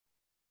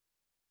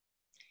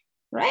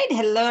Right.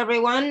 Hello,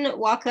 everyone.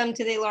 Welcome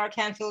to the Laura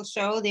Canfield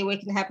Show, the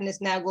Awaken to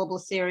Happiness Now Global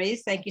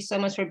Series. Thank you so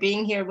much for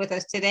being here with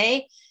us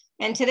today.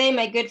 And today,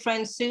 my good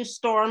friend Sue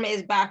Storm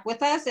is back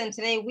with us. And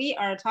today we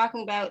are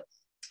talking about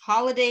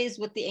holidays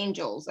with the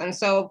angels. And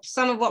so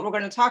some of what we're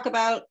going to talk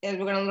about is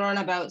we're going to learn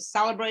about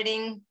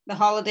celebrating the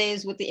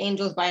holidays with the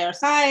angels by our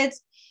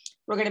sides.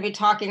 We're going to be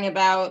talking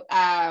about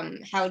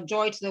how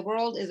joy to the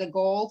world is a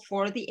goal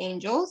for the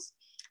angels.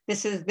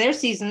 This is their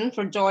season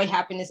for joy,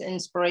 happiness, and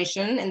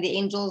inspiration. And the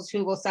angels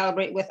who will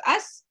celebrate with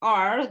us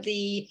are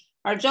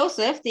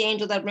Joseph, the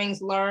angel that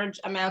brings large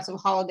amounts of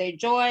holiday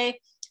joy,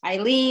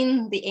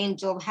 Eileen, the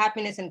angel of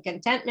happiness and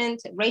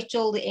contentment,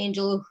 Rachel, the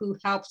angel who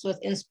helps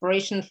with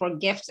inspiration for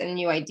gifts and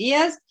new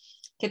ideas,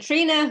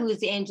 Katrina, who is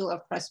the angel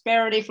of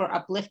prosperity for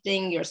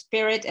uplifting your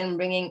spirit and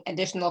bringing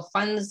additional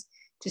funds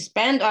to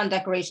spend on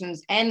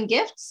decorations and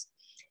gifts.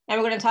 And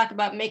we're going to talk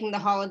about making the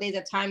holidays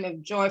a time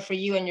of joy for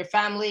you and your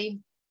family,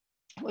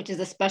 which is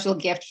a special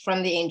gift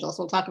from the angels.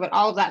 We'll talk about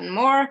all of that and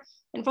more.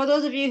 And for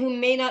those of you who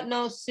may not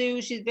know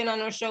Sue, she's been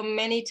on our show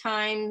many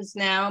times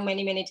now,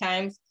 many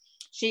times.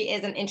 She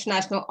is an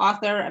international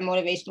author, a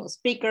motivational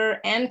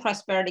speaker, and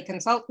prosperity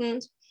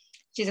consultant.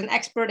 She's an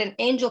expert in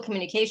angel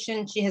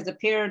communication. She has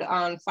appeared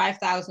on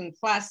 5,000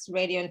 plus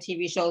radio and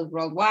TV shows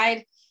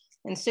worldwide.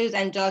 And Sue's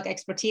angelic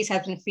expertise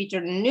has been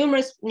featured in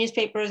numerous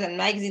newspapers and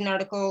magazine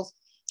articles.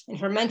 And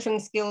her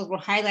mentoring skills were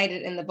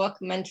highlighted in the book,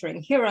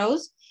 Mentoring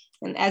Heroes.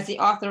 And as the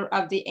author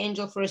of the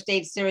Angel First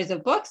Aid series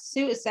of books,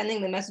 Sue is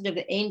sending the message of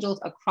the angels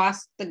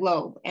across the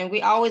globe. And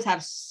we always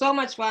have so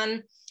much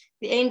fun.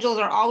 The angels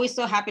are always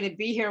so happy to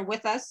be here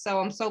with us. So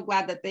I'm so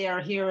glad that they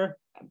are here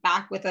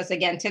back with us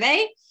again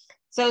today.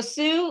 So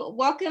Sue,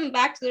 welcome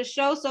back to the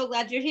show. So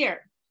glad you're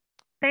here.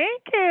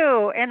 Thank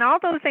you. And all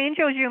those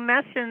angels you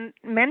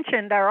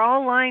mentioned are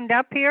all lined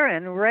up here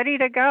and ready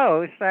to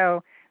go.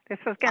 So this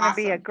is going to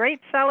be a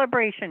great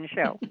celebration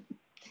show.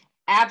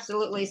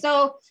 Absolutely.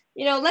 So,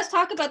 let's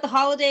talk about the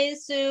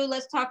holidays, Sue.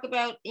 Let's talk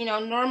about,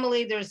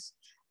 normally there's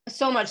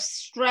so much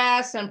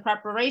stress and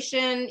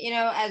preparation,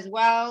 as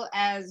well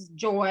as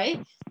joy.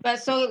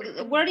 But so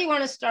where do you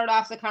want to start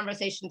off the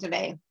conversation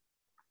today?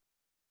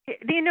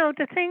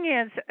 The thing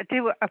is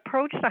to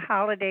approach the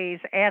holidays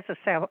as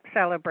a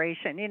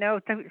celebration.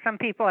 Some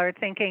people are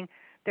thinking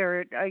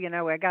they're,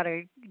 I got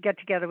to get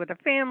together with a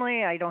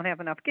family. I don't have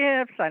enough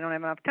gifts. I don't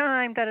have enough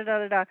time,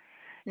 da-da-da-da-da.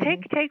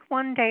 Take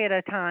one day at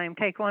a time,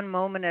 take one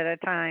moment at a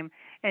time,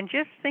 and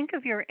just think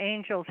of your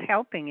angels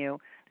helping you.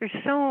 There's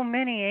so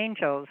many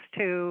angels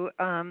to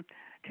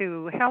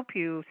help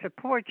you,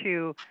 support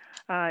you,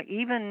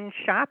 even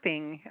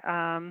shopping.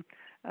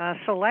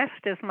 Celeste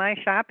is my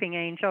shopping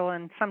angel,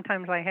 and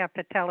sometimes I have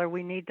to tell her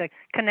we need to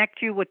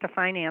connect you with the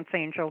finance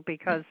angel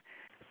because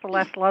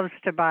Celeste loves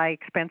to buy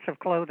expensive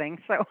clothing.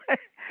 So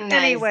nice,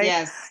 anyway,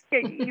 yes.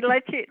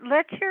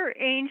 let your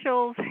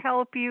angels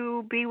help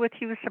you, be with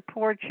you,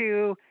 support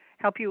you,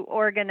 help you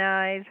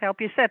organize,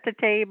 help you set the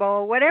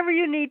table, whatever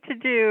you need to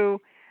do.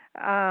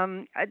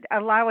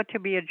 Allow it to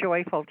be a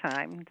joyful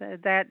time.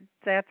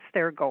 That's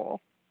their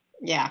goal.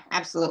 Yeah,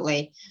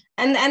 absolutely.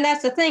 And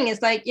that's the thing,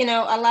 is like,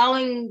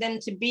 allowing them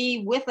to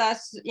be with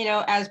us,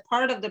 as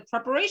part of the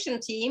preparation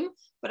team,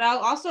 but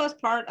also as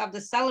part of the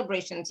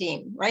celebration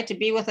team, right? To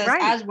be with us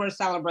as we're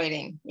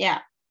celebrating. Yeah.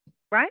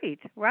 Right.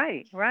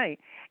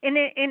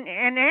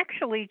 And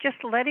actually just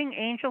letting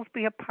angels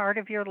be a part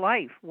of your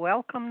life.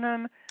 Welcome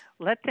them,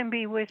 let them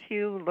be with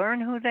you, learn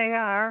who they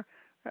are.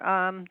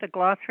 The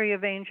glossary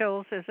of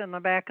angels is in the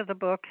back of the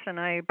books, and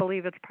I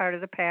believe it's part of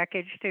the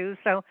package too.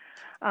 So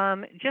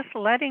just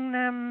letting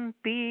them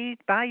be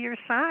by your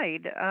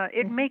side,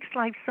 it makes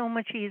life so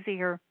much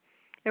easier.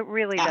 It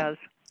really does.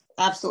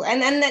 Absolutely.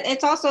 And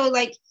it's also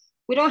like,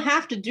 we don't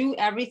have to do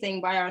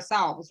everything by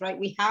ourselves, right?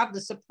 We have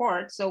the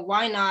support. So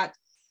why not,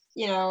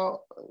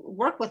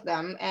 work with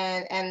them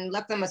and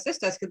let them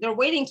assist us, because they're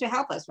waiting to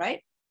help us,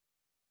 right?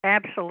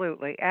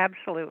 Absolutely.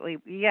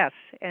 Yes.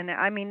 And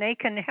I mean, they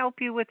can help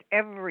you with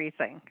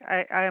everything.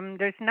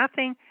 There's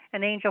nothing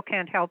an angel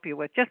can't help you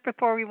with. Just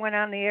before we went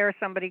on the air,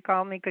 somebody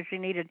called me because she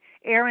needed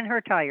air in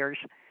her tires.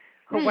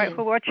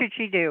 What should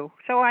she do?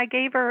 So I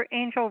gave her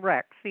Angel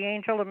Rex, the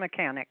angel of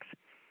mechanics.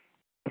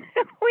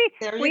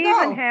 we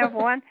even have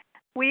one.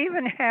 We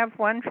even have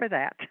one for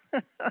that.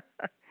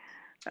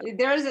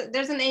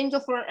 There's an angel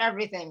for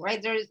everything,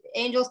 right? There's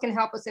angels can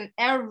help us in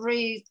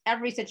every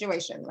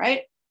situation,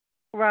 right?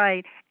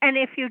 Right. And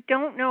if you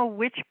don't know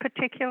which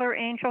particular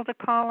angel to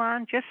call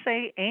on, just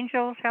say,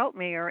 angels help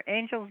me, or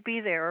angels be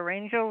there, or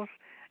angels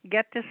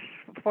get this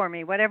for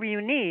me, whatever you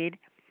need.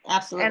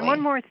 Absolutely. And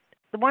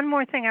one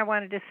more thing I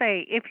wanted to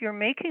say, if you're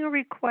making a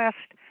request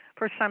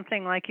for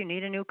something like you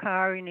need a new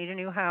car, you need a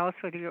new house,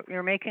 or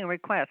you're making a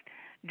request,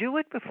 do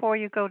it before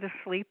you go to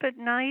sleep at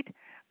night,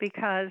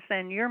 because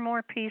then you're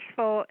more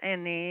peaceful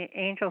and the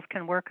angels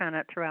can work on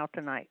it throughout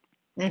the night.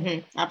 Mm-hmm.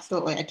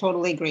 Absolutely. I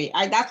totally agree.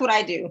 That's what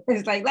I do.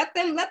 It's like, let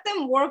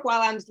them work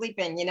while I'm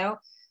sleeping,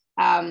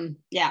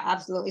 Yeah,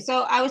 absolutely.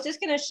 So I was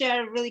just going to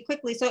share really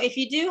quickly. So if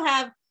you do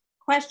have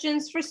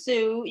questions for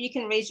Sue, you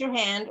can raise your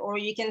hand or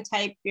you can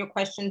type your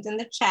questions in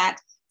the chat.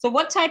 So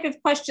what type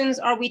of questions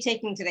are we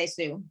taking today,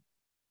 Sue?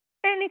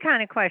 Any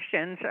kind of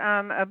questions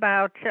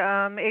about,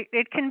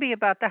 it can be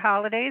about the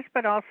holidays,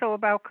 but also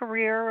about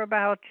career,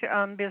 about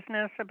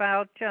business,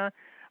 about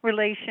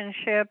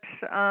relationships,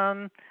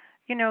 the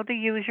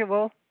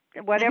usual,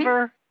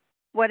 whatever,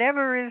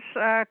 whatever is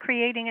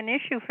creating an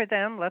issue for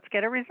them, let's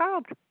get it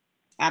resolved.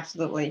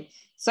 Absolutely.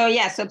 So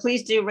yeah, so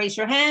please do raise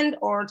your hand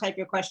or type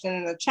your question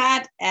in the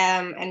chat,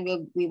 and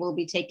we will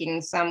be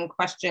taking some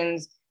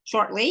questions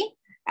shortly.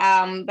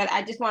 But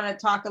I just want to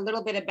talk a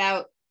little bit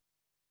about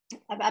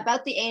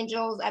the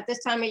angels at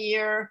this time of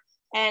year.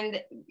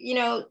 And,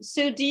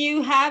 Sue, do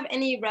you have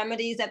any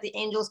remedies that the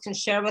angels can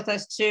share with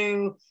us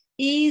to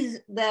ease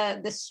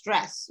the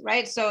stress,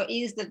 right? So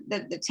ease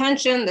the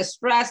tension, the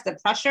stress, the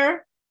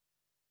pressure?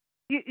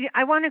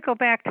 I want to go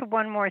back to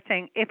one more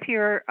thing. If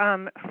you're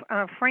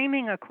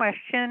framing a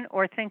question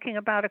or thinking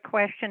about a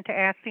question to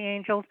ask the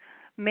angels,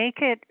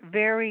 make it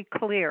very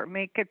clear,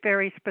 make it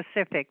very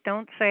specific.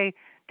 Don't say,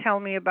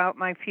 tell me about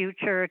my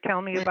future,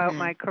 tell me about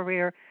my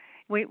career.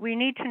 We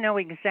need to know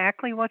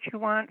exactly what you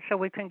want so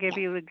we can give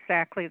you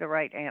exactly the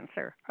right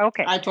answer.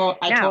 Okay. I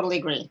totally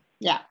agree.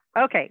 Yeah.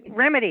 Okay.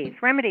 Remedies,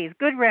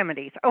 good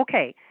remedies.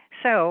 Okay.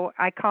 So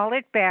I call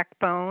it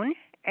Backbone,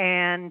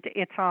 and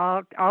it's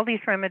all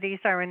these remedies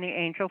are in the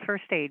Angel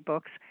First Aid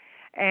books.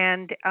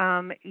 And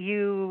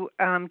you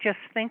just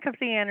think of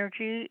the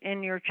energy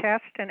in your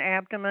chest and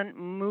abdomen,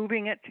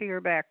 moving it to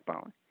your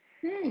backbone.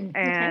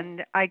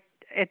 And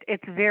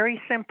it's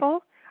very simple.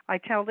 I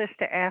tell this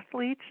to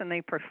athletes and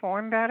they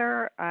perform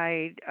better.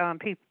 I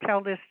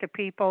tell this to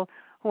people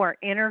who are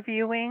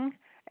interviewing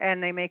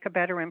and they make a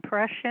better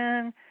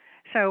impression.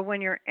 So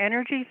when your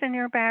energy's in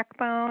your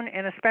backbone,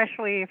 and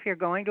especially if you're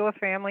going to a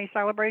family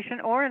celebration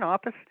or an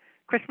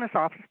Christmas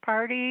office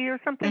party or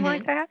something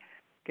like that,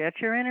 get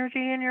your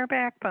energy in your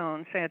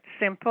backbone. So it's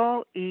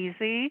simple,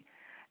 easy.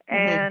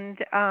 And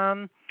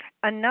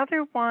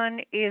another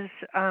one is,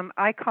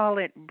 I call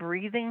it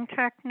breathing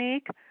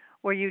technique,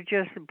 where you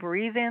just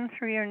breathe in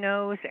through your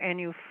nose and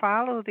you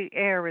follow the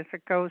air as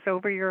it goes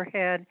over your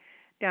head,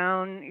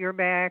 down your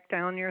back,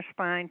 down your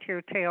spine to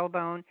your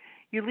tailbone.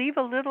 You leave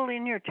a little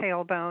in your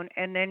tailbone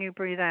and then you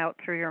breathe out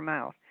through your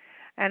mouth.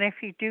 And if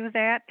you do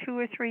that 2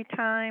 or 3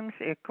 times,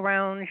 it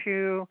grounds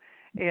you.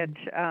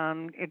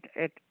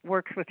 It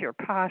works with your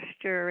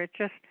posture. It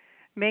just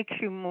makes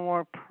you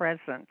more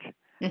present.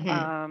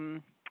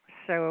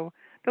 So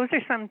those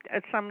are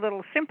some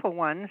little simple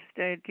ones.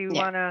 Do you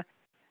want to?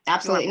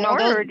 Absolutely.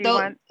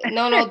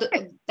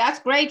 That's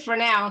great for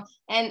now.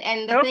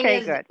 And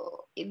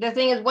the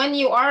thing is, when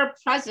you are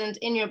present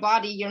in your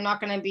body, you're not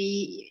going to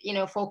be,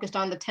 focused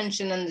on the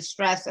tension and the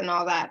stress and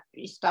all that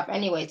stuff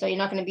anyway. So you're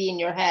not going to be in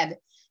your head.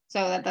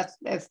 So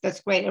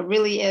that's great. It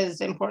really is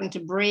important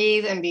to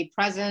breathe and be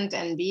present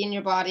and be in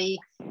your body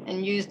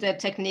and use the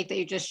technique that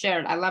you just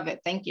shared. I love it.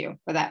 Thank you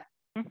for that.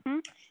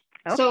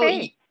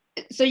 Okay.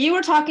 So you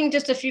were talking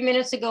just a few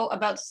minutes ago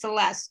about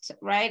Celeste,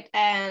 right?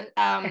 And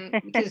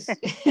because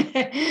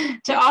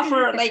to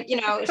offer,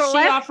 Celeste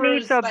she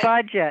offers needs a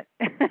budget.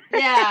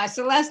 Yeah,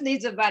 Celeste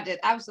needs a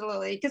budget,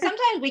 absolutely. Because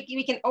sometimes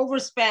we can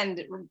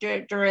overspend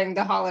during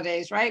the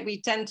holidays, right?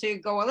 We tend to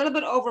go a little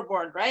bit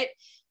overboard, right?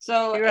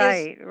 So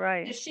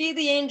is she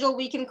the angel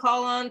we can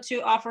call on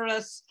to offer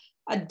us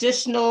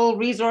additional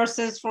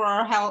resources for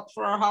our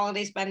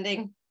holiday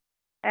spending?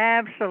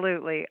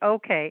 Absolutely.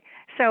 Okay.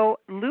 So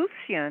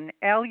Lucian,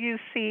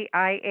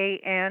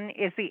 Lucian,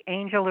 is the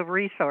angel of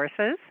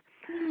resources.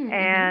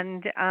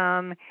 And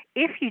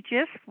if you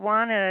just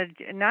want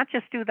to not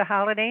just do the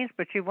holidays,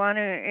 but you want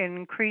to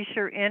increase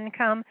your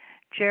income,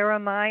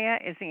 Jeremiah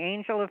is the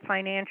angel of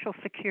financial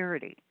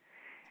security.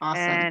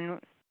 Awesome. And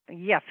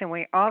yes, and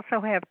we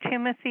also have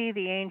Timothy,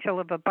 the angel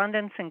of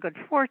abundance and good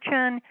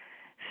fortune.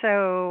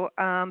 So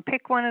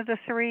pick one of the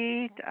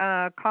 3,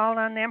 call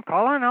on them,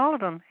 call on all of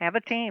them, have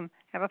a team.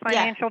 Have a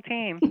financial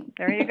team.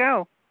 There you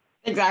go.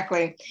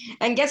 Exactly.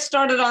 And get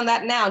started on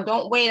that now.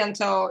 Don't wait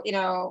until,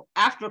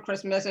 after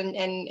Christmas and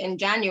in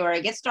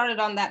January. Get started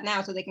on that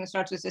now so they can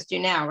start to assist you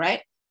now, right?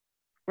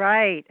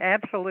 Right.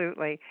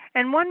 Absolutely.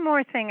 And one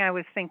more thing I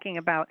was thinking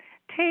about,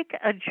 take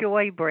a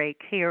joy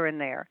break here and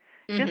there.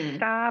 Just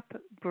stop,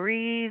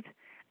 breathe,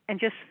 and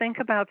just think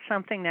about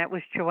something that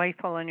was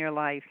joyful in your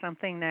life,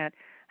 something that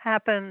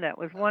happened that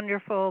was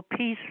wonderful,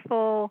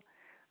 peaceful.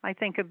 I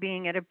think of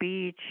being at a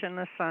beach and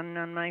the sun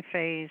on my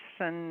face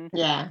and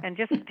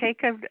just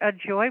take a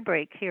joy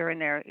break here and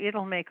there.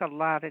 It'll make a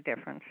lot of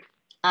difference.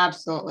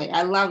 Absolutely.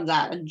 I love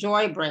that. A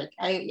joy break.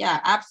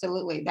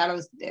 Absolutely.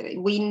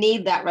 We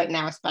need that right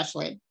now,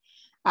 especially.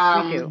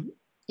 We do.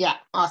 Yeah.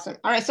 Awesome.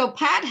 All right. So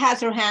Pat has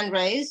her hand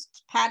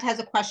raised. Pat has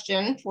a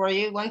question for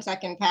you. 1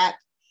 second, Pat.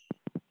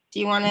 Do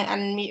you want to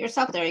unmute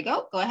yourself? There you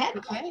go. Go ahead.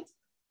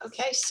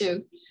 Okay,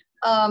 Sue.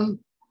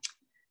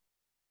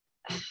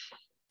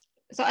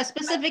 So a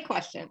specific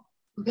question.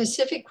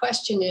 Specific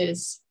question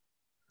is,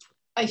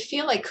 I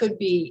feel I could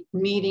be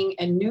meeting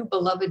a new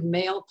beloved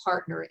male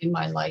partner in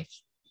my life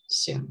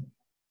soon.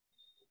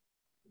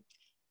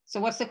 So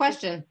what's the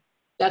question?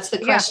 That's the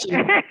Yeah.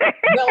 question.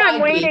 Will I'm I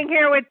be? waiting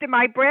here with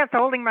my breath,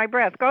 holding my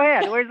breath. Go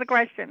ahead. Where's the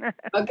question?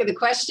 Okay, the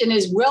question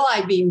is, will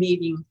I be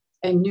meeting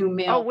a new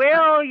male? Oh,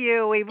 will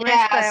you? We missed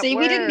that See,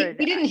 word.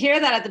 we didn't hear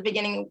that at the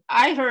beginning.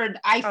 I heard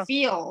I Oh.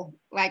 feel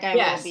like I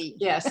Yes, will be.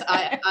 yes.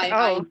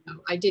 Oh.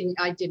 I didn't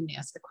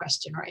ask the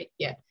question right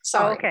yet.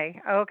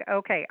 Sorry.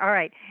 Okay. All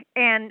right.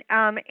 And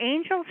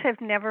angels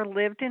have never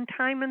lived in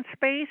time and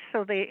space,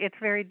 so it's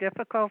very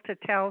difficult to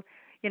tell,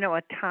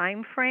 a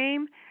time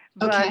frame.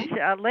 But Okay.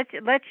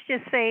 let's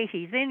just say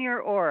he's in your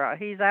aura.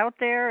 He's out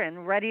there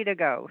and ready to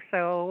go.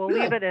 So we'll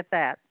leave it at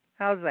that.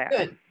 How's that?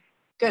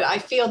 Good. I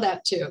feel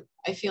that too.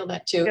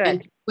 Good.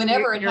 And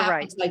whenever it You're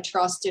happens, right. I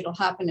trust it'll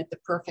happen at the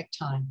perfect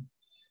time.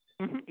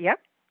 Yep,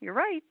 you're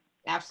right.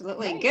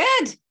 Absolutely. Right.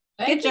 Good.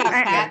 Good job,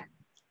 Pat.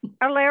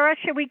 Alara,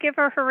 should we give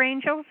her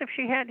angels if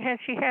has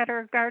she had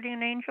her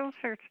guardian angels,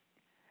 or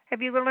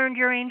have you learned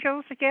your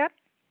angels yet?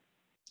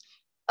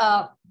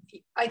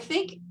 I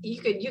think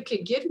you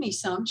could give me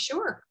some.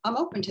 Sure, I'm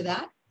open to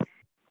that.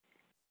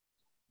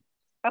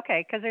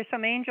 Okay, because there's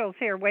some angels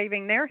here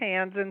waving their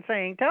hands and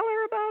saying, "Tell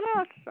her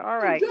about us." All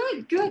right.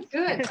 Oh, good.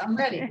 I'm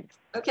ready.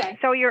 Okay.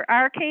 So your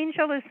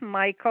archangel is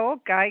Michael,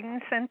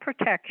 guidance and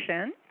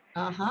protection.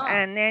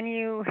 And then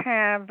you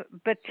have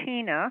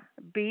Bettina,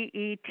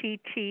 Bettina,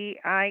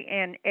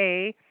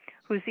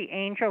 who's the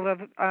angel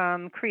of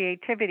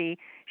creativity.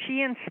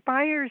 She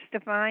inspires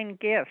divine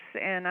gifts,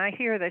 and I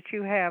hear that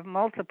you have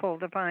multiple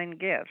divine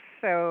gifts.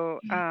 So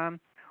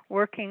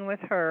working with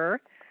her.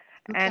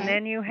 Okay. And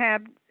then you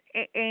have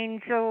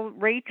angel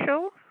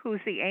Rachel,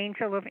 who's the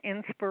angel of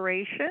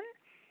inspiration.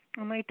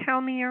 And they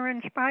tell me you're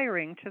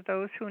inspiring to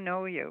those who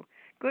know you.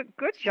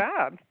 Good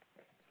job.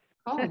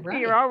 Oh, right.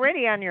 You're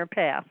already on your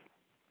path.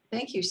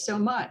 Thank you so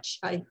much.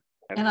 And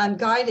I'm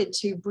guided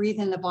to breathe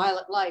in the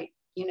violet light,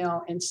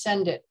 and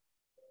send it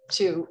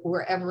to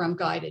wherever I'm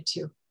guided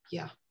to.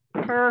 Yeah.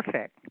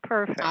 Perfect.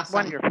 Awesome.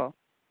 Wonderful.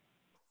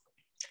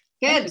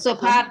 Good. So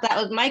Pat, that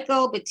was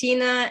Michael,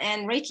 Bettina,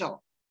 and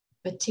Rachel.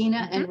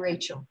 Bettina and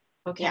Rachel.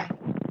 Okay. Yeah.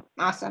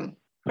 Awesome.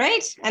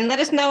 Great. And let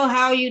us know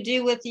how you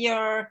do with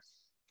your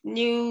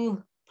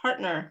new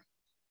partner.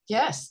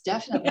 Yes,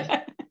 definitely.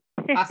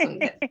 Awesome.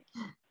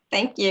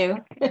 Thank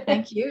you.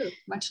 Thank you.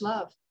 Much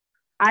love.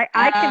 I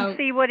can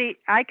see what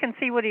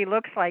he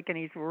looks like, and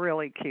he's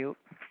really cute.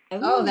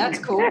 Oh, that's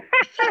cool.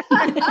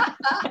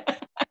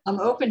 I'm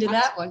open to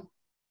that one.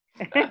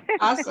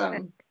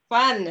 Awesome.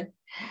 Fun.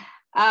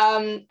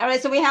 All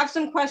right, so we have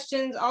some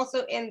questions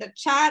also in the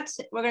chat.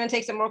 We're going to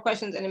take some more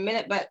questions in a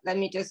minute, but let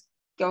me just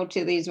go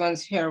to these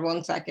ones here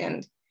 1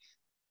 second.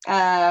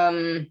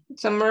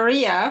 So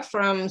Maria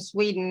from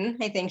Sweden,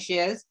 I think she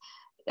is.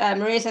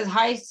 Maria says,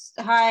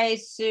 hi,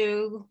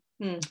 Sue.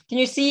 Can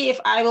you see if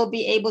I will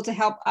be able to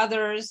help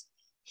others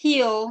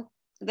heal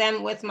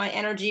them with my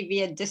energy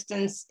via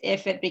distance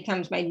if it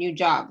becomes my new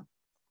job?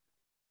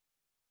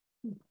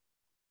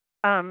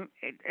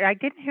 I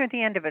didn't hear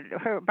the end of it,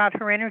 about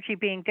her energy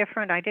being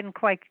different. I didn't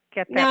quite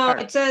get that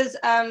part. It says,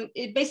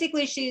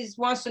 basically she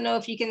wants to know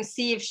if you can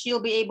see if she'll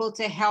be able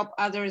to help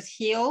others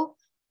heal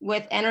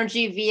with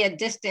energy via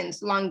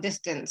distance, long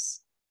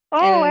distance.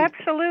 Oh,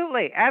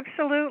 absolutely.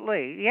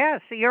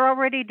 Yes, you're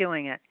already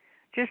doing it.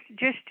 Just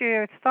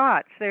your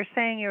thoughts. They're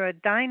saying you're a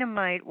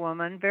dynamite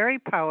woman, very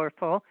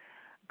powerful,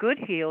 good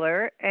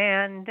healer,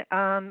 and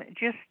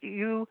just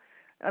you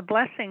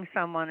blessing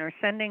someone or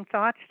sending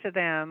thoughts to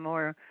them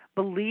or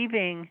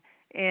believing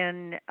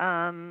in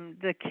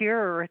the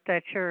cure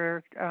that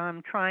you're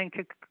trying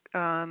to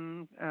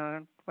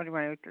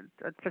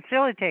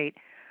facilitate.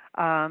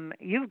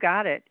 You've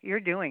got it. You're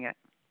doing it.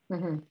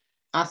 Mm-hmm.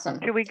 Awesome.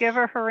 Should we give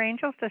her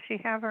angels? Does she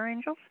have her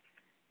angels?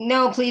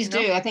 No, please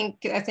do. I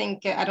don't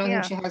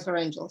think she has her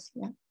angels.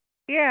 Yeah.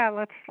 Yeah,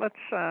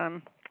 let's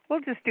we'll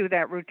just do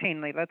that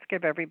routinely. Let's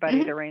give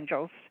everybody their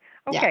angels.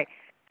 Okay.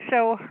 Yeah.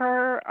 So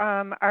her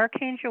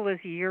archangel is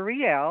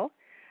Uriel,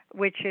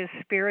 which is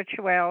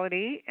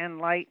spirituality,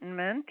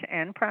 enlightenment,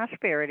 and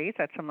prosperity.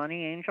 That's a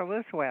money angel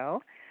as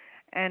well.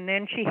 And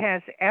then she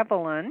has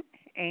Evelyn,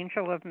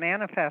 angel of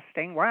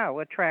manifesting. Wow,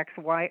 attracts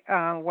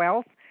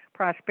wealth,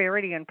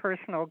 prosperity, and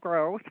personal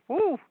growth.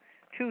 Woo,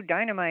 2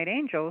 dynamite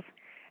angels.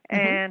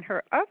 And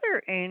her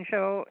other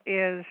angel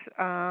is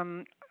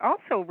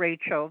also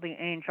Rachel, the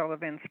angel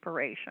of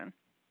inspiration.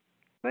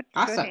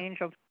 Awesome. Good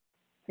angels.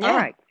 Yeah. All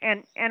right.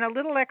 And a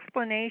little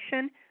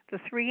explanation. The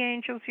 3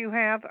 angels you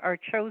have are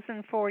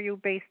chosen for you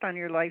based on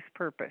your life's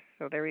purpose.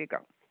 So there you go.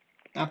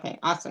 Okay.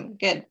 Awesome.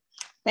 Good.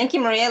 Thank you,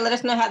 Maria. Let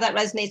us know how that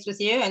resonates with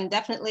you, and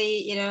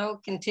definitely,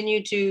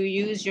 continue to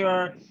use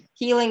your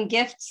healing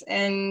gifts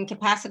and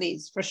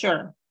capacities for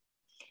sure.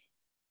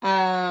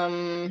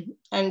 And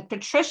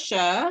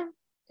Patricia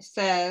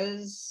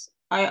says,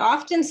 I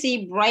often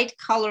see bright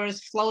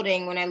colors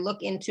floating when I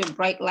look into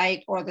bright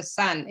light or the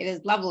sun. It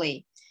is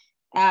lovely.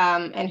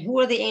 And who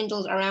are the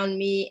angels around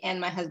me and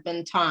my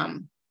husband,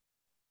 Tom?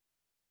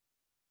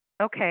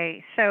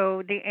 Okay,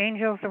 so the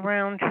angels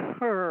around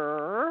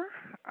her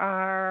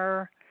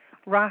are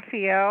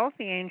Raphael,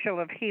 the angel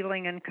of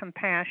healing and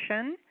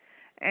compassion,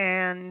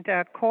 And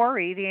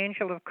Corey, the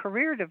angel of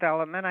career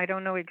development, I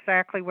don't know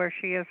exactly where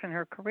she is in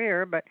her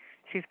career, but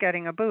she's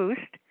getting a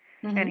boost.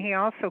 And he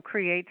also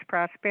creates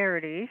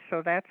prosperity,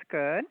 so that's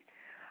good.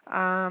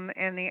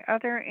 And the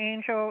other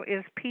angel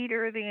is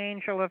Peter, the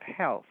angel of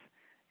health,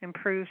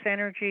 improves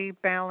energy,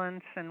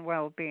 balance, and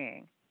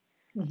well-being.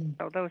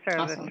 So those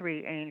are the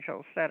three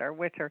angels that are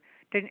with her.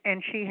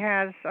 And she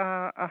has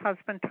a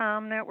husband,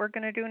 Tom, that we're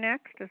going to do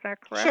next. Is that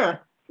correct? Sure.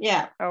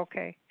 Yeah.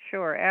 Okay.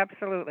 Sure.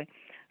 Absolutely.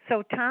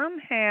 So Tom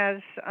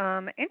has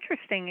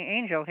interesting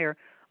angel here,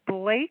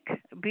 Blake,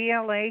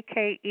 Blake,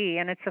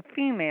 and it's a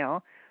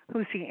female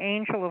who's the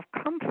angel of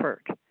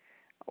comfort,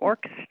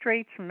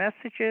 orchestrates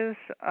messages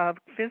of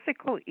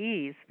physical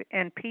ease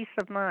and peace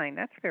of mind.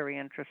 That's very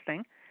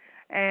interesting.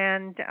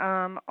 And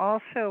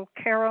also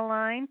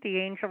Caroline, the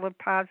angel of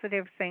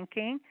positive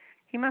thinking.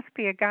 He must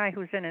be a guy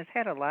who's in his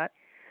head a lot.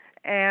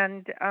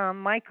 And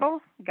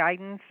Michael,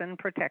 guidance and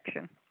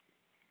protection.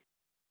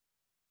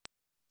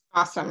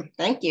 Awesome.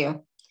 Thank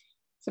you.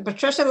 So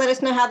Patricia, let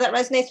us know how that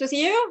resonates with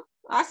you.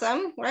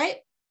 Awesome, right?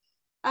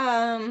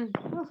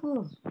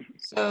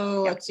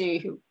 So let's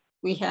see,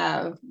 we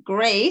have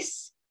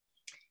Grace.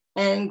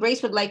 And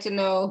Grace would like to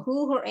know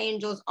who her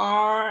angels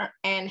are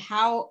and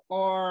how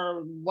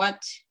or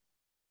what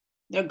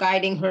they're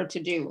guiding her to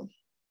do.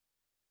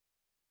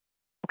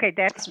 Okay,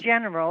 that's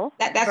general.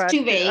 That's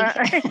too vague.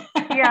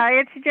 Yeah,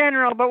 it's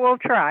general, but we'll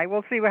try.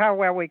 We'll see how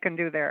well we can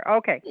do there.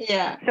 Okay.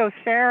 Yeah. So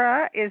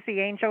Sarah is the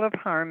angel of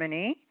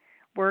harmony,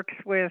 works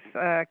with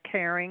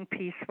caring,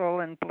 peaceful,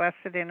 and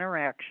blessed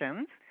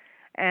interactions.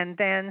 And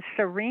then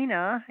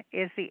Serena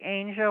is the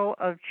angel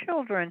of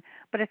children,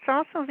 but it's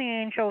also the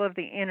angel of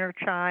the inner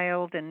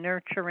child and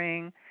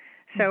nurturing.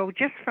 So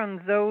just from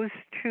those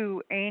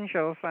two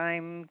angels,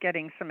 I'm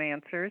getting some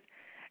answers.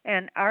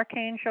 And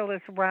Archangel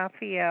is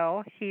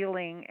Raphael,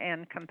 healing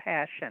and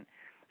compassion.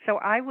 So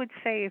I would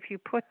say if you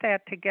put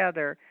that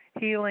together,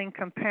 healing,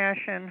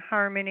 compassion,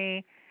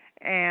 harmony,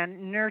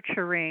 and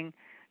nurturing,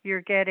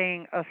 you're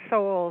getting a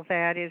soul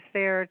that is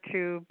there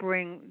to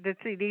bring,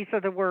 these are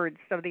the words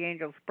of the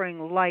angels,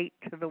 bring light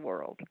to the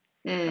world.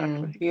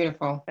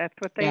 Beautiful. That's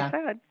what they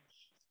said.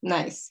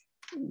 Nice.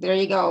 There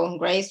you go,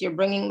 Grace. You're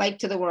bringing light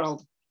to the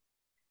world.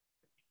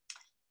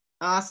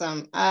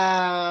 Awesome.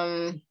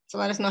 So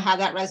let us know how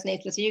that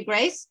resonates with you,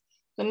 Grace.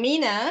 So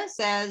Mina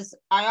says,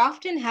 I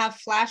often have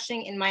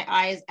flashing in my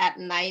eyes at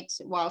night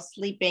while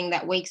sleeping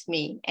that wakes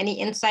me. Any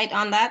insight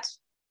on that?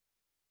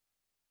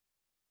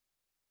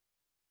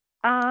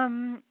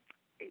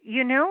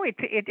 You know,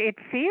 it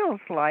feels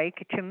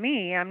like, to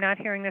me, I'm not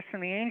hearing this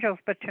from the angels,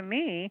 but to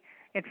me,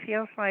 it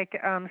feels like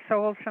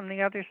souls from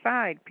the other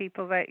side,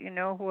 people that you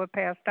know who have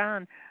passed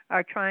on,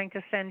 are trying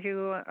to send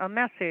you a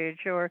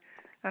message or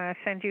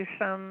send you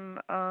some,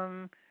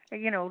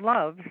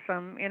 love,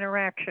 some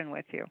interaction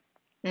with you.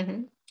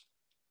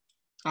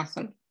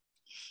 Awesome.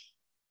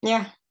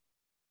 Yeah.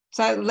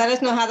 So let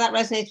us know how that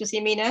resonates with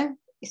you, Mina.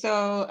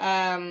 So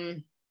I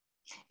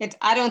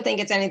don't think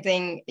it's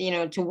anything,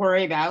 to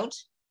worry about.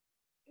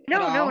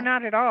 No,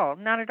 not at all.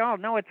 Not at all.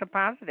 No, it's a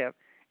positive.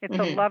 It's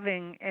a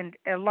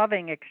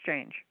loving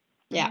exchange.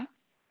 Yeah.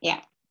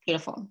 Yeah.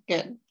 Beautiful.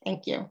 Good.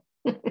 Thank you.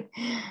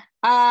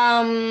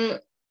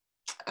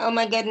 Oh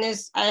my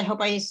goodness. I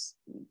hope I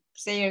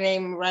say your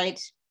name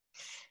right.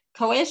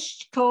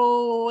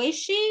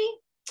 Koishi.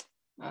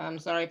 I'm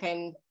sorry if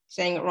I'm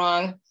saying it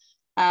wrong.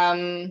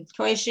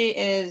 Koishi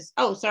is,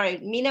 sorry.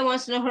 Mina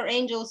wants to know her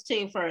angels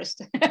too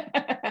first.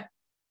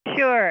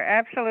 Sure,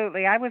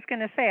 absolutely. I was going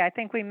to say, I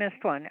think we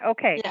missed one.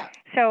 Okay. Yeah.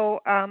 So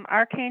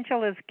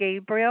Archangel is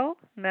Gabriel,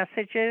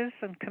 messages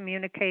and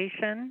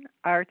communication,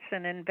 arts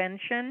and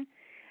invention.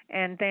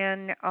 And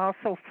then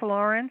also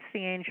Florence,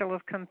 the angel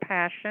of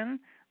compassion.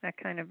 That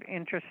kind of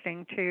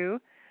interesting too.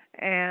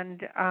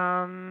 And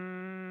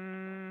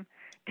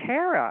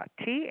Tara,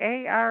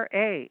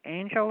 Tara,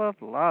 angel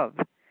of love,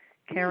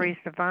 carries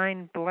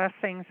divine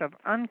blessings of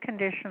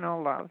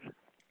unconditional love.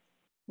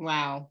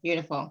 Wow,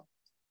 beautiful.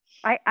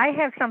 I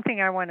have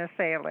something I want to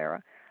say,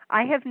 Alara.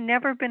 I have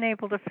never been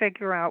able to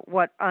figure out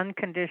what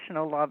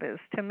unconditional love is.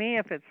 To me,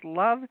 if it's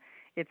love,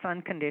 it's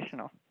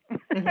unconditional.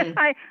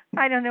 I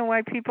don't know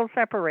why people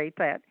separate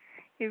that.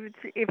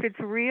 If it's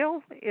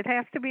real, it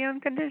has to be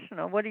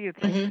unconditional. What do you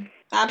think?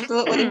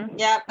 Absolutely,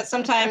 yeah. But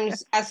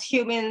sometimes, as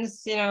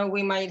humans,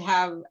 we might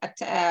have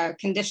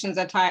conditions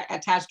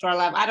attached to our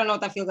love. I don't know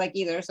what that feels like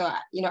either. So,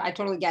 I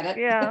totally get it.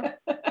 Yeah,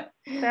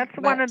 that's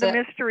one of the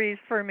mysteries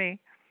for me.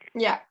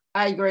 Yeah,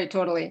 I agree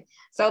totally.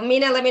 So,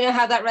 Mina, let me know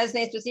how that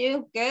resonates with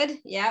you. Good.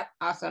 Yeah,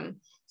 awesome.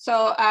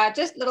 So,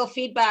 just little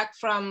feedback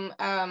from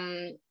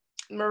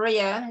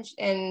Maria,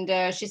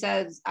 and she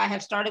says, I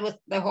have started with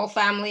the whole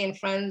family and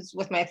friends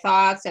with my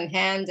thoughts and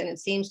hands, and it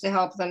seems to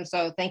help them.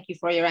 So thank you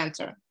for your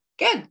answer.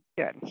 Good.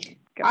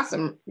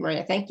 Awesome,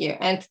 Maria. Thank you.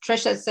 And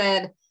Patricia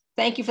said,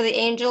 thank you for the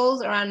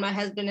angels around my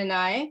husband and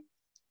I.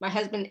 My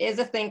husband is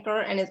a thinker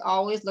and is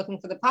always looking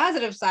for the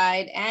positive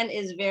side and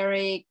is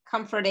very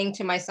comforting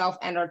to myself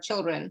and our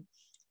children.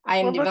 I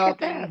am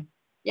developing,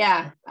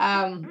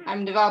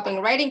 I'm developing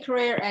a writing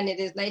career, and it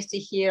is nice to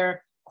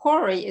hear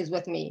Corey is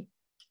with me.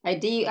 I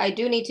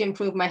do need to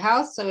improve my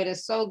health, so it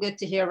is so good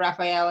to hear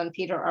Raphael and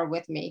Peter are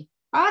with me.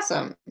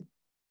 Awesome.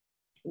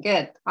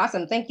 Good.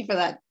 Awesome. Thank you for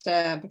that,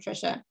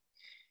 Patricia.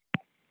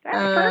 That's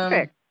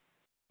perfect.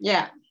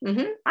 Yeah.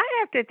 I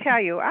have to tell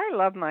you, I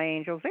love my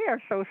angels. They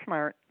are so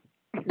smart.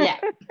 Yeah.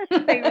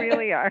 They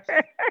really are.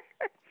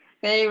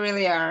 They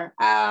really are.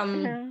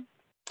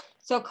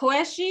 So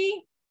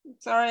Koeshi,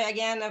 sorry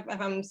again if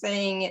I'm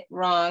saying it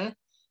wrong,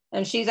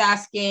 and she's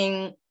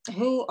asking,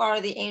 who are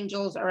the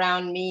angels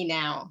around me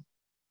now?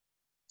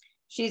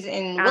 She's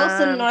in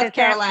Wilson, North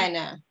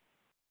Carolina.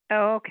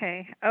 Oh,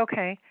 okay.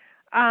 Okay.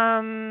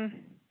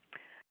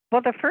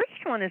 Well, the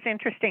first one is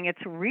interesting.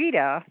 It's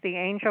Rita, the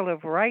angel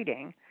of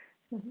writing.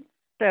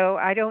 So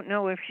I don't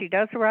know if she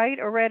does write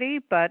already,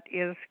 but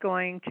is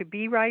going to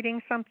be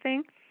writing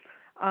something.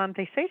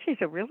 They say she's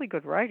a really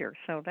good writer,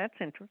 so that's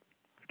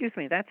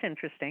that's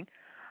interesting.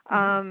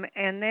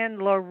 And then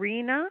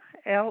Lorena,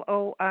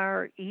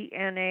 Lorena,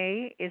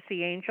 is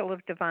the angel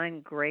of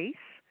divine grace.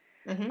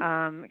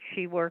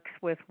 She works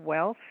with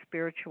wealth,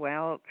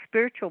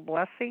 spiritual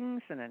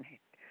blessings,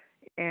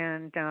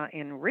 and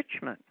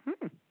enrichment.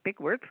 Big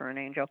word for an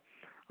angel.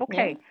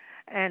 Okay. Yeah.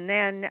 And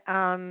then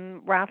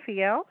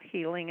Raphael,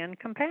 healing and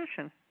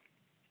compassion.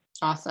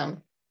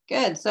 Awesome.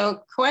 Good.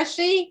 So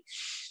Koeshi,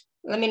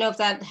 let me know if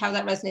how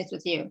that resonates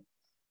with you.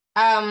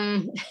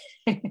 And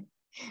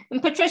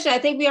Patricia, I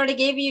think we already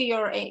gave you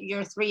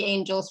your 3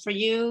 angels. For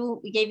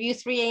you, we gave you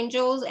 3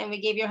 angels, and we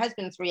gave your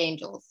husband 3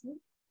 angels.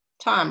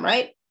 Tom,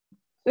 right?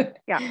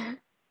 Yeah.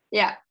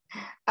 Yeah.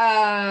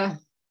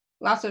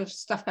 Lots of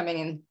stuff coming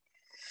in.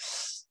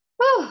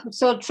 Oh,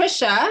 so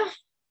Trisha,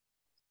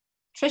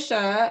 she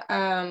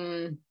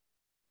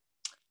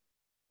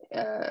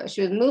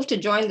was moved to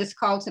join this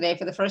call today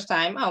for the first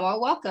time. Oh, well,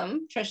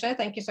 welcome, Trisha.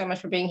 Thank you so much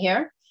for being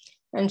here.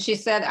 And she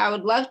said, I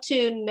would love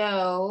to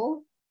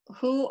know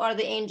who are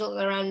the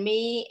angels around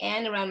me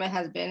and around my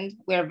husband.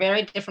 We're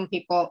very different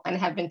people and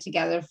have been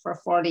together for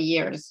 40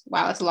 years.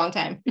 Wow, that's a long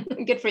time.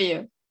 Good for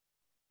you.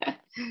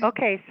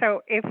 Okay,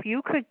 so if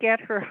you could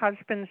get her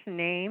husband's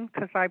name,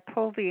 because I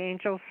pulled the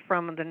angels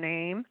from the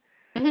name.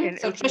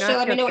 So Trisha,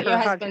 let me know what your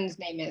husband's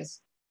name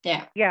is.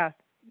 Yeah. Yeah,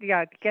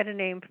 get a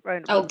name.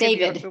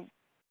 David.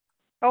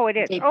 Oh, it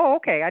is. David. Oh,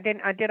 okay.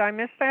 Did I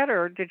miss that,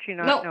 or did she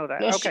not know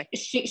that? No, okay.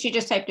 She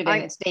just typed it in.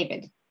 It's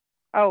David.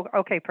 Oh,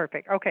 okay,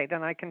 perfect. Okay,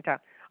 then I can tell.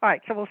 All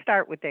right, so we'll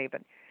start with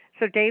David.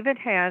 So David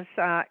has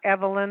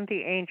Evelyn,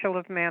 the angel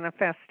of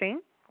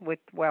manifesting, with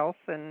wealth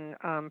and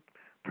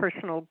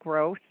personal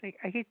growth.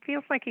 He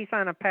feels like he's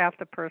on a path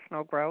to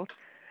personal growth.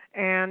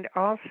 And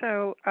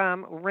also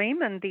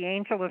Raymond, the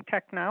angel of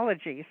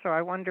technology. So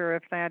I wonder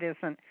if that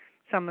isn't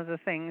some of the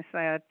things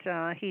that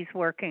he's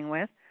working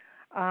with.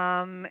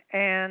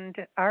 And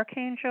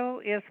Archangel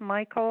is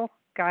Michael,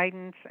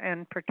 guidance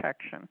and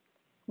protection.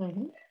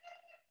 Okay,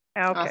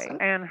 awesome.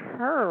 And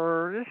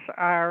hers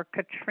are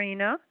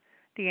Katrina,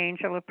 the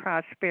angel of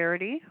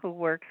prosperity, who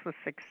works with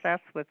success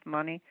with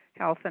money,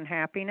 health, and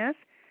happiness.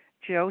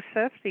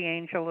 Joseph, the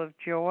angel of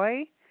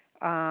joy.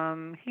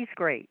 He's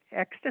great.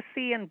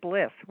 Ecstasy and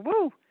bliss.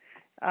 Woo!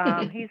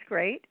 He's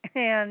great.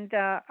 And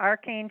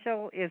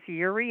Archangel is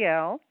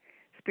Uriel,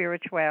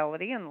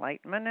 spirituality,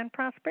 enlightenment, and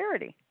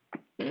prosperity.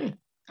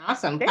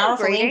 Awesome. They're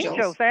Powerful great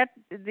angels.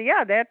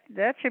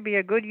 That should be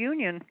a good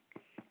union.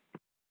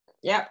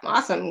 Yep.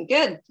 Awesome.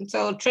 Good.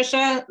 So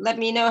Trisha, let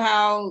me know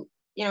how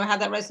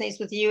that resonates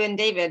with you and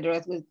David, or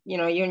with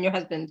you and your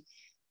husband.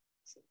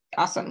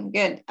 Awesome.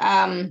 Good.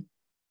 All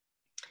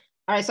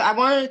right. So I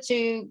wanted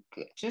to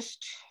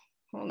just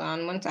hold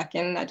on one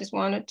second. I just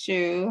wanted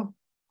to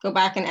go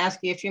back and ask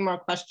you a few more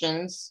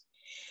questions.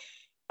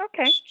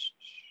 Okay.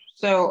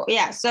 So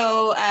yeah.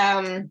 So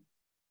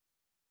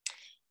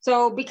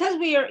because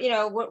we are,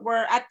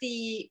 we're at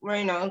the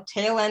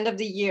tail end of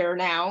the year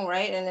now,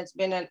 right? And it's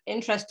been an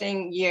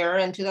interesting year,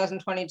 and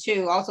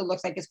 2022 also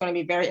looks like it's going to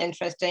be very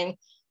interesting.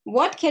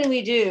 What can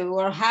we do,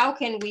 or how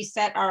can we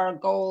set our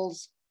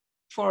goals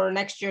for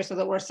next year so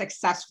that we're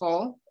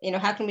successful?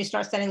 How can we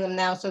start setting them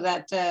now so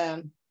that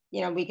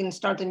we can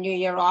start the new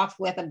year off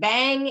with a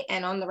bang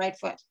and on the right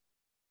foot?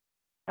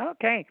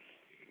 Okay.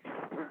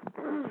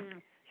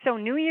 So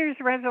New Year's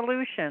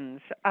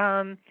resolutions.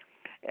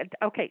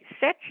 Okay,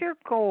 set your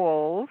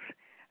goals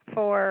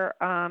for,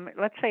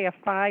 let's say, a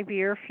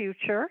 5-year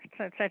future.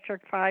 So set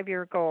your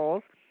 5-year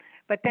goals,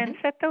 but then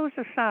set those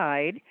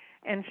aside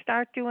and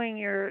start doing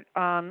your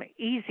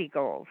easy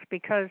goals,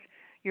 because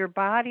your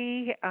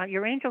body,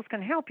 your angels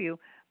can help you,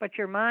 but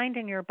your mind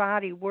and your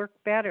body work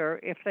better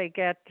if they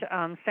get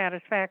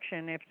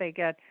satisfaction, if they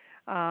get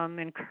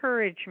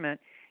encouragement.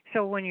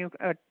 So when you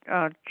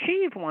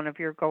achieve one of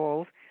your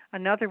goals,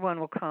 another one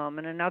will come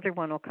and another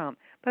one will come,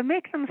 but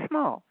make them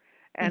small.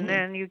 And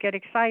then you get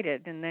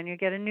excited, and then you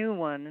get a new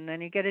one, and then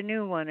you get a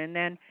new one, and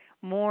then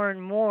more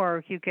and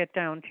more you get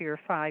down to your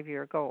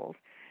 5-year goals.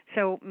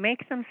 So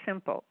make them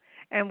simple.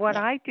 And what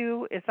I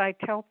do is I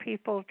tell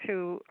people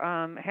to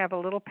have a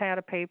little pad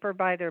of paper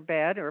by their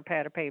bed, or a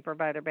pad of paper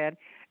by their bed,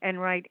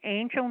 and write,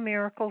 "Angel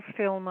miracles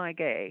fill my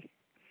day."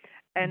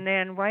 And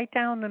then write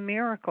down the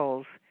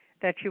miracles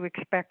that you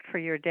expect for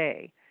your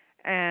day.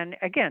 And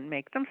again,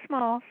 make them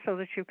small so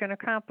that you can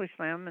accomplish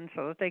them and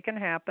so that they can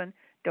happen.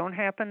 Don't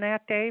happen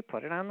that day,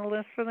 put it on the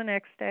list for the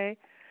next day.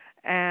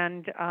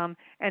 And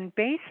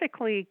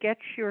basically get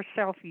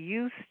yourself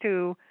used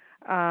to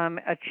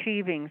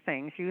achieving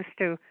things, used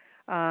to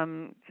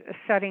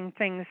setting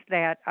things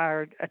that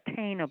are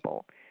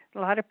attainable. A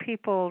lot of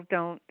people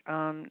don't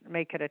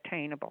make it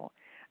attainable.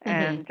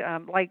 And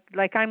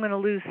like I'm going to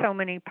lose so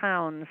many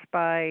pounds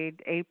by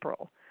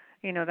April,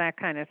 that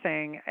kind of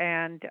thing.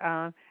 And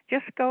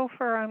just go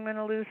for I'm going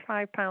to lose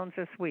 5 pounds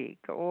this week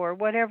or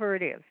whatever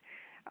it is.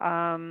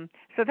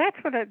 So that's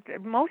what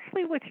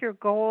mostly with your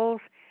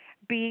goals,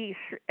 be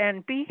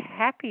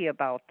happy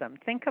about them.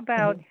 Think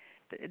about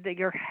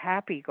your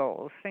happy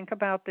goals. Think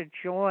about the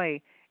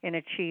joy in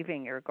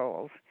achieving your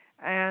goals,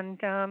 and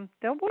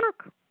they'll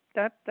work.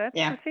 That's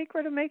the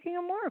secret of making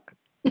them work.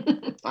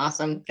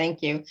 Awesome.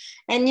 Thank you.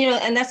 And,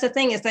 and that's the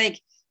thing, is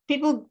like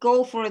people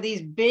go for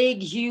these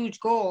big, huge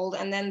goals,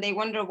 and then they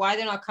wonder why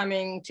they're not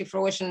coming to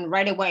fruition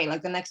right away,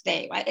 like the next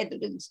day, right?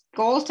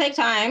 Goals take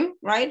time,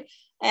 right?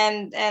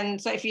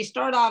 And so if you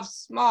start off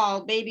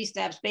small, baby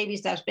steps,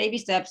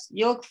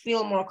 you'll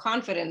feel more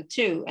confident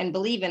too and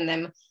believe in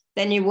them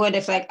than you would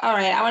if like, all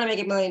right, I want to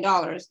make $1 million,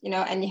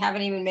 and you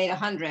haven't even made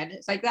 100.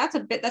 It's like, that's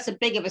a bit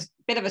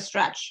of a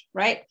stretch,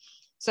 right?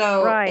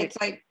 So It's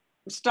like,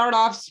 start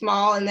off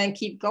small and then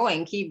keep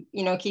going, keep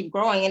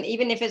growing. And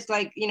even if it's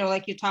like,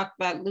 like you talked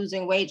about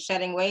losing weight,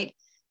 shedding weight,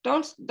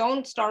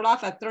 don't start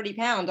off at 30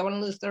 pounds. I want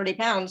to lose 30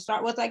 pounds.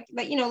 Start with like,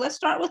 let's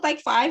start with like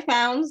 5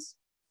 pounds,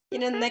 the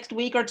next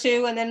week or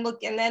two, and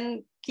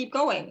then keep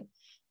going.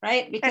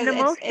 Right. Because and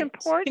the most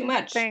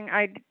important thing,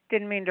 I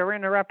didn't mean to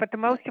interrupt, but the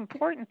most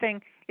important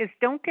thing is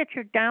don't get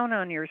you down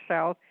on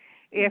yourself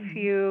if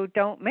you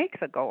don't make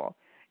the goal.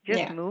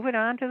 Just move it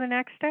on to the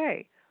next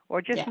day.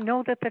 Or just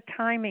know that the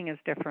timing is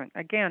different.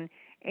 Again,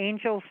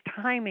 Angel's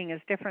timing is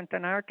different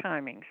than our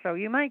timing. So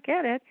you might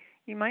get it.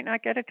 You might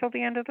not get it till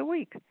the end of the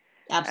week.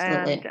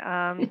 Absolutely.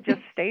 And just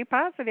stay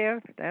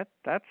positive.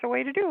 That's the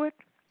way to do it.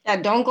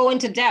 Yeah, don't go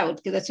into doubt,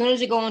 because as soon as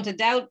you go into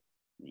doubt,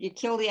 you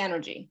kill the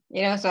energy.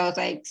 So it's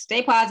like,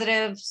 stay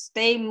positive,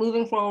 stay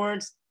moving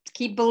forward,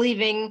 keep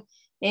believing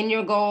in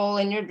your goal,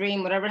 in your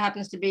dream, whatever it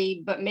happens to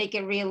be, but make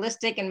it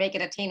realistic and make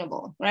it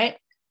attainable, right?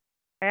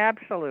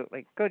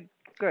 Absolutely. Good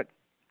work.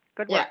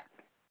 Yeah.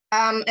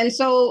 And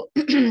so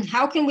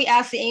how can we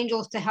ask the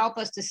angels to help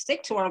us to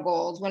stick to our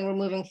goals when we're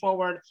moving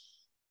forward,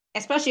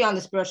 especially on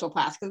the spiritual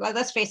path? Because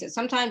let's face it,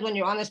 sometimes when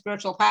you're on the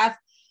spiritual path,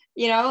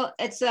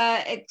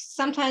 it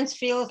sometimes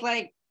feels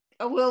like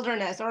a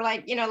wilderness, or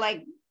like,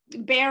 like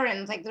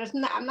barren. Like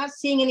I'm not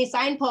seeing any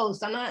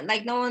signposts. I'm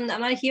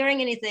not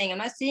hearing anything. I'm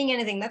not seeing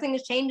anything. Nothing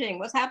is changing.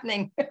 What's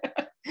happening?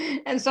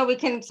 And so we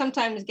can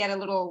sometimes get a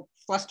little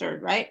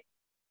flustered, right?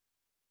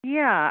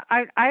 Yeah,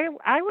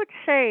 I would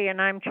say, and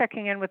I'm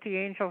checking in with the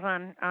angels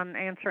on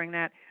answering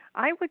that,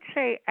 I would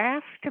say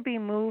ask to be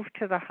moved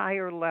to the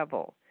higher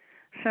level.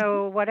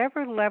 So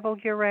whatever level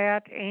you're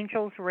at,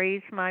 angels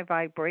raise my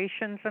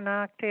vibrations an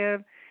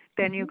octave,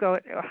 then you go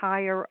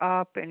higher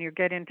up and you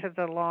get into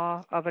the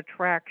law of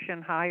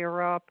attraction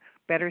higher up,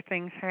 better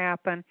things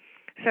happen.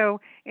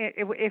 So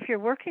if you're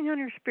working on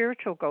your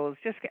spiritual goals,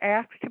 just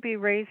ask to be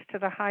raised to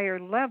the higher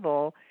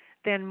level,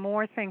 then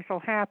more things will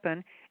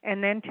happen.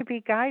 And then to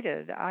be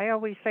guided. I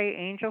always say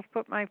angels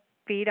put my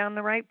feet on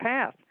the right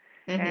path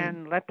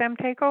and let them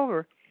take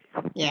over.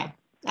 Yeah,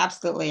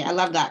 absolutely. I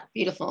love that.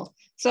 Beautiful.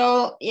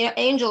 So,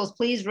 angels,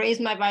 please raise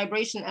my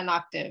vibration an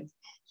octave.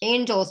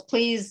 Angels,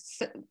 please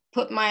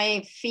put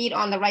my feet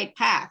on the right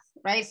path,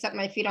 right? Set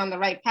my feet on the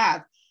right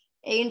path.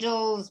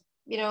 Angels,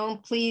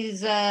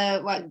 please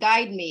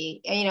guide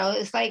me.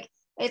 It's like,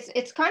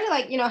 it's kind of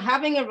like,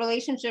 having a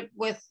relationship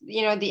with,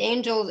 the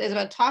angels is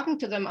about talking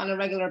to them on a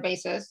regular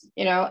basis,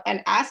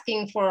 and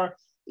asking for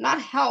not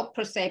help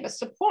per se, but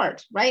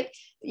support, right?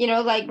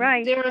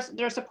 They're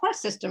a support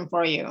system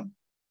for you.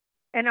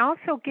 And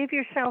also give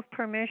yourself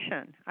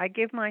permission. I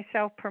give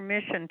myself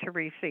permission to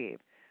receive.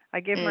 I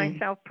give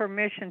myself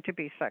permission to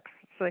be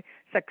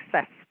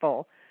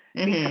successful,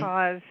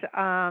 because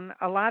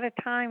a lot of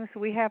times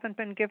we haven't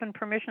been given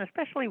permission,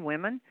 especially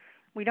women.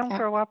 We don't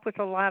grow up with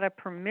a lot of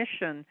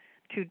permission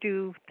to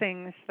do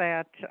things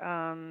that,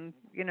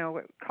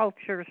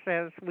 culture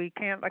says we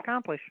can't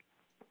accomplish.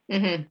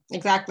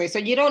 Exactly. So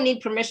you don't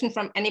need permission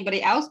from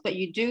anybody else, but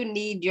you do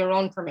need your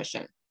own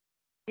permission.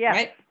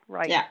 Yes,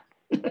 right. Yeah.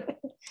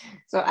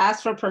 So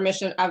ask for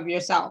permission of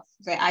yourself.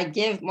 Say, I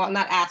give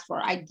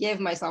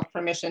myself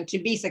permission to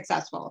be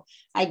successful.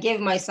 I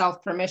give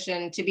myself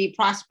permission to be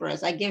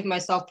prosperous. I give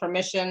myself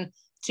permission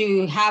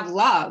to have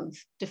love,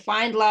 to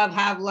find love,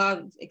 have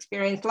love,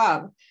 experience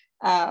love.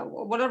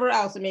 Whatever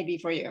else it may be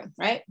for you,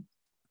 right?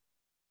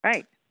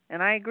 Right,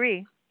 and I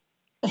agree.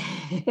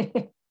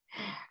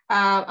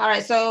 All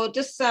right, so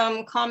just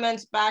some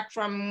comments back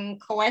from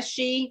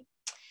Koeshi.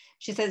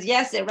 She says,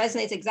 yes, it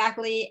resonates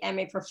exactly. I'm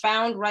a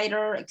profound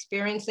writer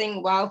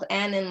experiencing wealth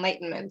and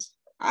enlightenment.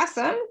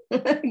 Awesome,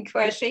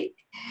 Koeshi.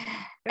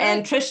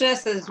 And Trisha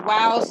says,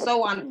 wow,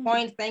 so on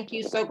point. Thank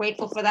you, so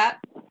grateful for that.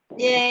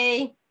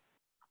 Yay.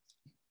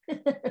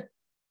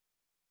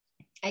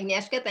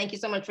 Agnieszka, thank you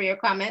so much for your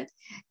comment.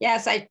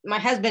 Yes, my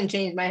husband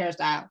changed my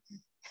hairstyle.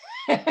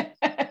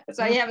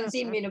 So you haven't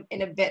seen me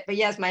in a bit, but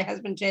yes, my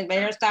husband changed my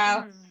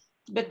hairstyle.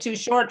 A bit too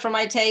short for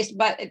my taste,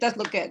 but it does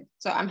look good.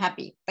 So I'm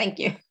happy. Thank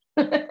you.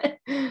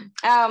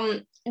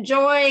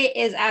 Joy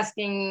is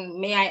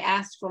asking, may I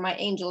ask for my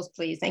angels,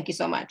 please? Thank you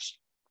so much.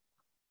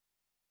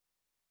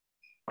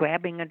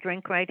 Grabbing a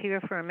drink right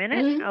here for a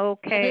minute.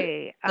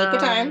 Okay. Take your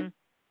time.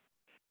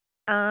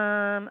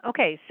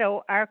 Okay,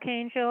 so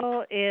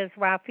Archangel is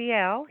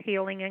Raphael,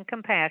 healing and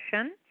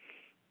compassion.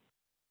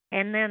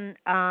 And then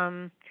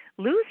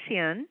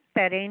Lucian,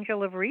 that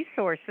angel of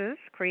resources,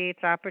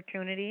 creates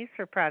opportunities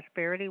for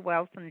prosperity,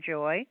 wealth, and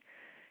joy.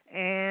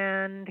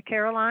 And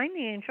Caroline,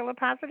 the angel of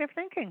positive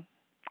thinking.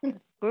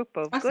 Group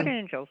of good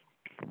angels.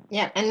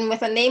 Yeah, and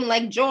with a name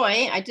like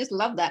Joy, I just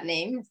love that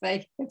name. It's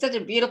like, it's such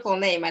a beautiful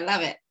name. I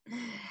love it.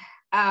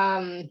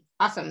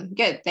 Awesome.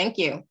 Good. Thank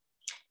you.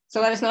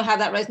 So let us know how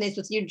that resonates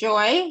with you,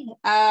 Joy.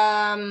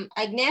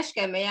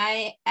 Agnieszka, may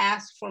I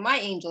ask for my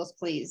angels,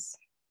 please?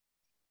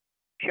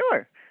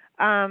 Sure.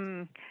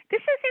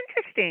 This is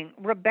interesting.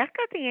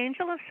 Rebecca, the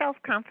angel of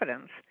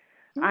self-confidence.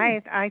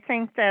 I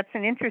think that's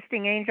an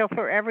interesting angel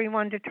for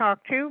everyone to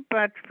talk to,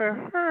 but for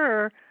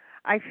her,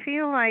 I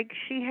feel like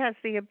she has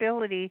the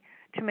ability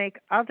to make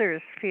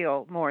others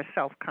feel more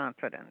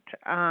self-confident.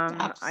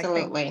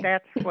 Absolutely. I think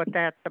that's what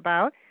that's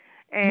about.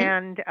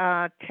 And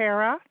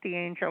Tara, the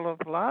angel of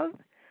love.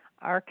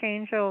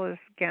 Archangel is,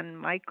 again,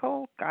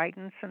 Michael,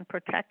 guidance and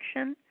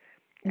protection.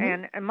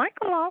 And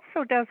Michael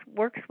also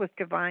works with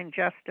divine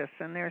justice,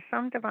 and there's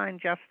some divine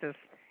justice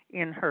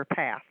in her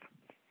path.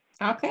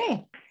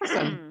 Okay,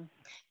 awesome.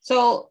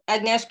 So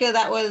Agnieszka,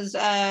 that was,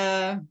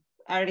 I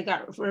already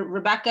got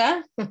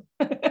Rebecca,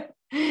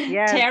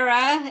 yes.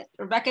 Tara,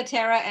 Rebecca,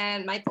 Tara,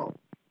 and Michael.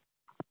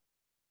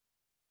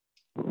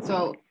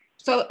 So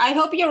I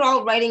hope you're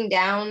all writing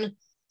down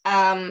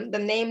the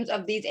names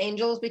of these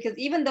angels, because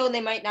even though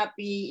they might not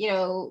be,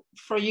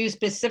 for you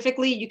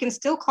specifically, you can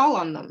still call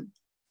on them.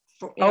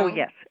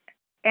 Yes.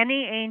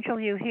 Any angel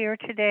you hear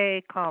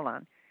today, call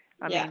on.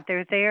 I mean,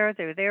 they're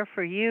there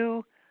for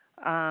you.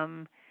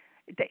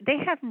 They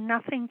have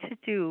nothing to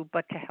do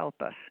but to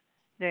help us.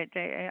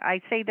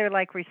 I say they're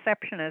like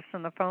receptionists,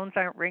 and the phones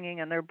aren't ringing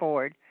and they're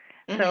bored.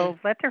 So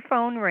let their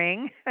phone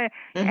ring,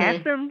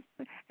 ask them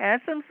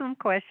some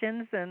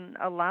questions, and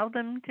allow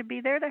them to be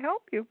there to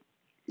help you.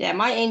 Yeah,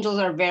 my angels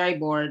are very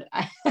bored.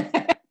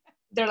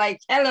 They're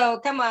like, hello,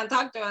 come on,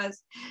 talk to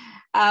us.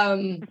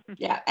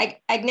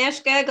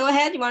 Agnieszka, go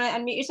ahead. You want to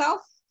unmute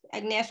yourself?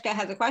 Agnieszka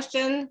has a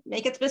question.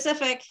 Make it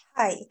specific.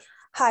 Hi,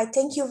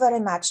 thank you very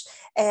much.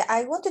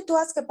 I wanted to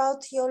ask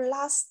about your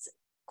last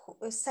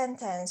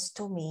sentence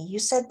to me. You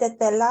said that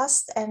the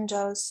last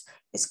angels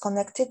is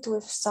connected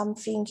with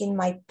something in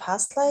my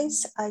past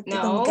lives. I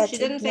didn't get she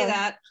didn't say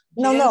that.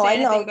 I know. I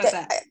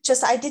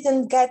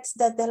didn't get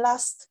the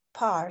last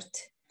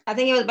part. I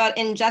think it was about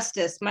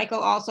injustice. Michael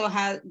also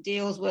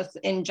deals with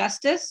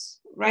injustice,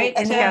 right?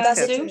 And what does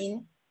it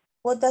mean?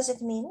 What does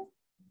it mean?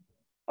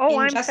 Oh,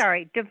 I'm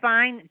sorry.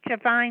 Divine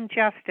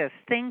justice.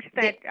 Things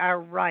that are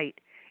right.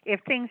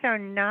 If things are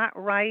not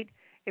right,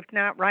 if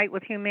not right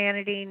with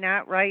humanity,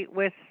 not right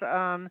with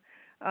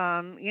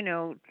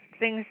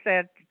things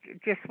that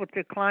just with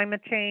the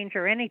climate change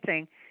or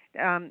anything,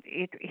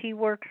 he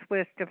works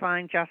with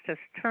divine justice,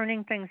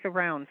 turning things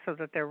around so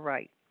that they're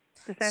right.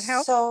 Does that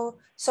help?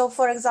 So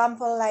for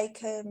example, like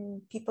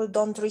people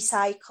don't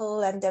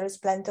recycle and there is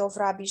plenty of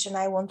rubbish and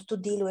I want to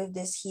deal with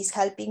this. He's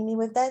helping me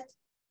with that?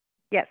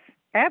 Yes,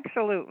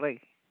 absolutely.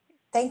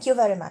 Thank you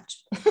very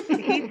much.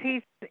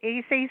 He's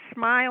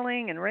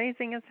smiling and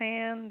raising his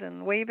hand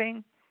and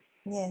waving.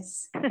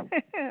 Yes.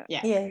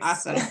 Yes.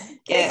 Awesome.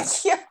 Good.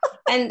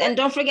 And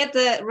don't forget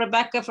the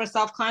Rebecca for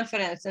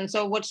self-confidence. And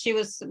so what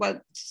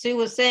Sue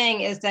was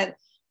saying is that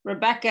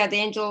Rebecca, the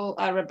angel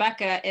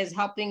Rebecca, is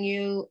helping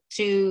you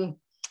to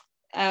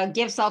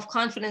give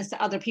self-confidence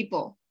to other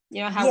people.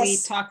 You know how we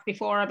talked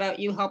before about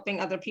you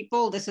helping other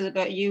people? This is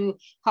about you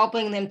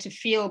helping them to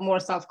feel more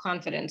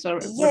self-confident. So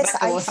Rebecca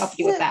will help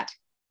you with that.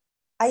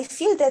 I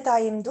feel that I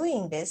am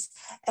doing this.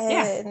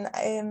 And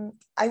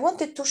I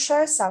wanted to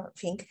share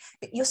something.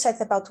 You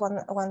said about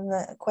one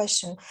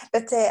question,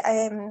 but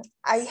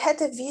I had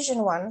a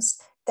vision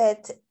once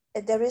that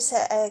there is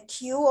a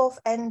queue of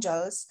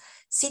angels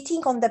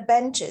sitting on the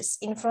benches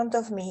in front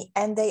of me,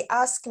 and they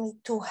ask me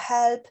to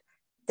help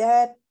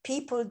the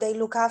people they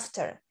look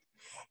after.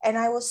 And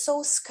I was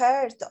so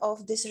scared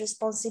of this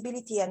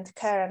responsibility and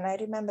care. And I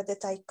remember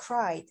that I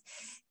cried.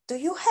 Do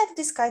you have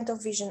this kind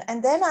of vision?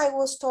 And then I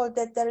was told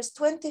that there is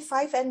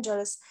 25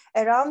 angels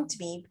around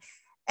me.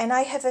 And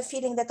I have a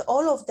feeling that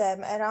all of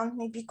them around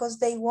me because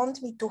they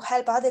want me to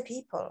help other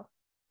people.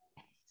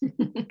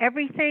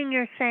 Everything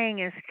you're saying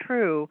is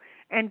true.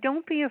 And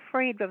don't be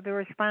afraid of the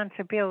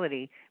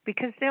responsibility,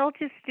 because they'll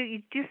just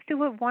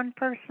do it one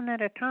person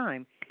at a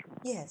time.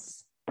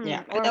 Yes.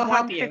 Yeah. Or they'll one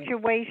help you.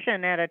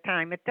 situation at a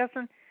time. It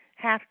doesn't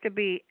have to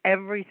be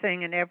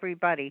everything and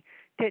everybody.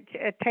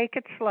 Take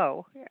it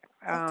slow.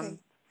 Okay.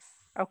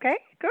 Okay,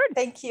 good.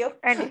 Thank you.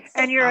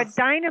 And you're a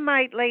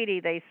dynamite lady,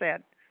 they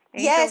said.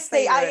 Yes,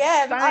 I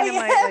am.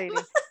 Dynamite lady.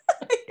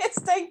 Yes,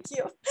 thank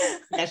you.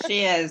 Yes,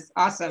 she is.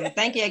 Awesome.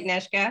 Thank you,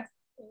 Agnieszka.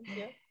 Thank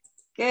you.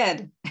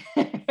 Good.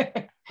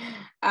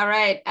 All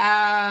right.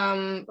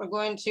 We're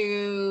going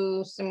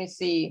to, let me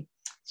see.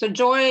 So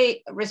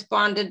Joy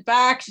responded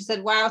back. She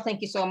said, wow,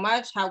 thank you so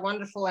much. How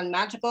wonderful and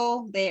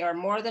magical. They are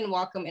more than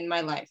welcome in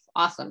my life.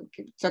 Awesome.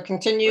 So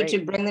continue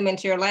to bring them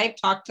into your life,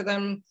 talk to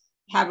them,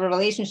 have a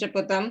relationship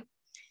with them.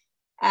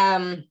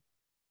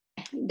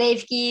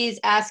 Dave Key's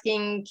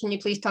asking, can you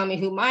please tell me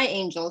who my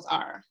angels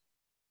are?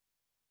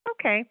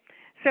 Okay.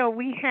 So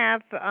we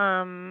have,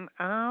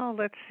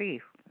 let's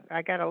see.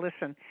 I got to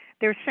listen.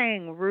 They're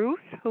saying Ruth,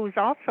 who's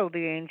also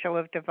the angel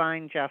of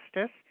divine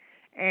justice.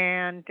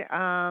 And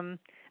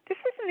this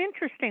is an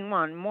interesting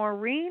one.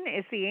 Maureen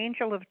is the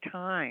angel of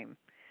time,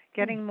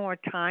 getting more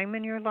time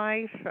in your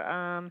life.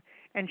 And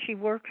she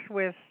works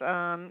with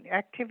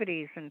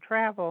activities and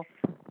travel.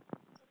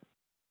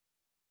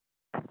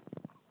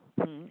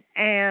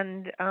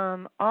 And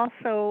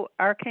also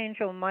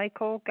Archangel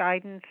Michael,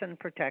 guidance and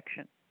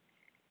protection.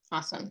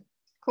 Awesome.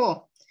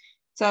 Cool.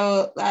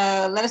 So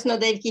let us know,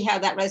 Dave Key, how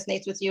that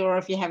resonates with you, or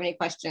if you have any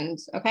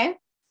questions. Okay.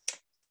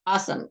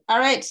 Awesome. All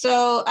right.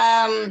 So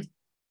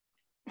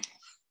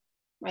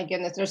my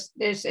goodness,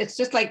 it's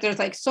just like there's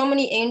like so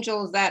many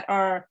angels that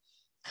are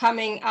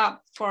coming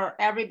up for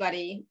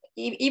everybody,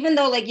 even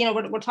though, like, you know,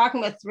 we're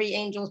talking about 3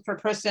 angels per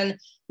person,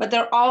 but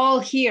they're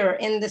all here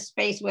in this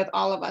space with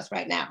all of us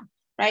right now,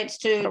 right?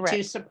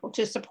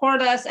 To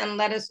support us and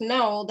let us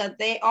know that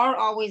they are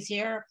always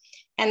here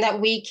and that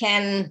we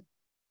can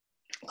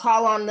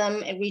call on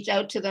them and reach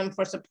out to them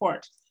for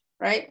support,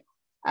 right?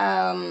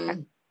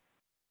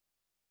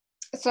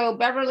 So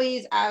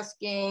Beverly's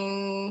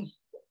asking,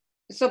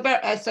 so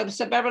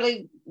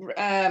Beverly,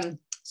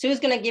 Sue's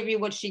going to give you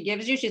what she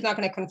gives you. She's not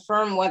going to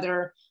confirm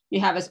whether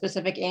you have a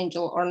specific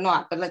angel or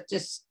not, but let's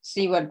just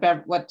see what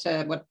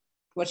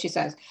she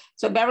says.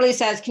 So Beverly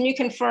says, can you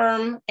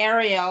confirm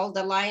Ariel,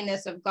 the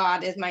lioness of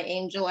God, is my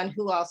angel, and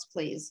who else,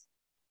 please?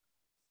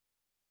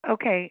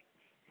 Okay.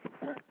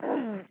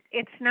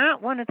 It's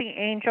not one of the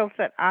angels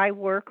that I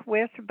work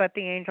with, but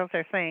the angels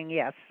are saying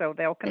yes, so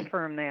they'll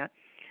confirm that.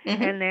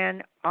 Mm-hmm. And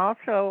then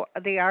also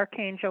the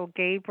Archangel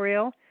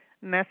Gabriel,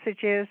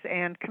 messages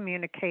and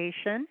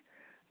communication.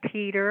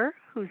 Peter,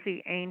 who's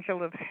the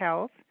angel of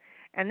health.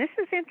 And this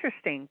is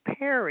interesting,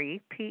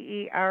 Perry,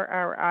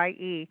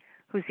 Perrie,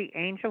 who's the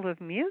angel of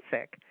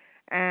music.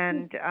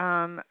 And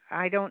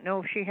I don't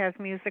know if she has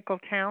musical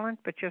talent,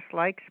 but just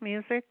likes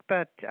music.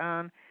 But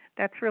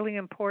that's really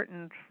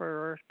important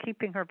for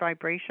keeping her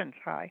vibrations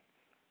high.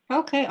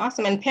 Okay,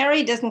 awesome. And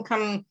Perry doesn't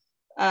come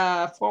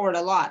forward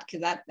a lot,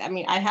 because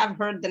I have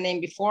heard the name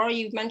before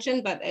you've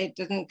mentioned, but it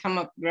doesn't come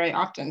up very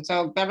often.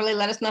 So Beverly,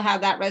 let us know how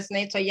that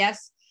resonates. So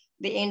yes,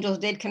 the angels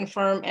did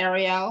confirm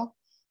Ariel,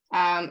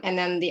 and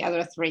then the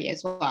other 3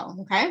 as well,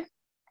 okay?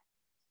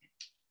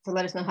 So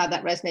let us know how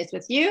that resonates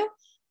with you.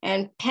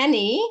 And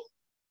Penny,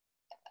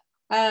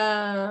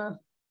 Penny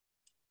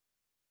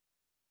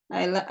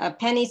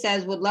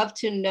says, would love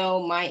to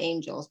know my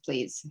angels,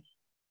 please.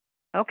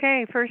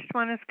 Okay, first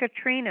one is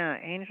Katrina,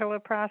 angel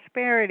of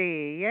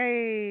prosperity.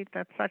 Yay,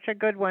 that's such a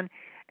good one.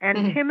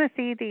 And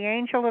Timothy, the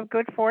angel of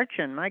good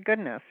fortune. My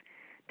goodness.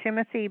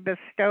 Timothy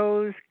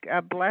bestows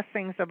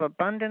blessings of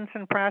abundance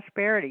and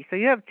prosperity. So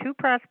you have 2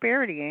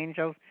 prosperity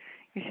angels.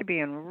 You should be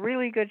in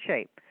really good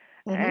shape.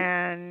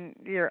 And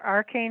your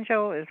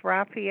archangel is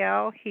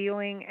Raphael,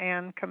 healing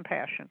and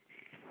compassion.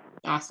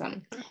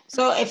 Awesome.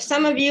 So if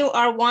some of you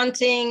are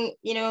wanting,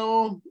 you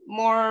know,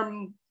 more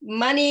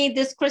money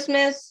this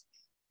Christmas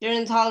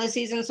during the holiday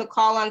season, so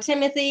call on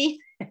Timothy,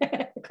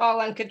 call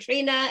on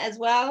Katrina as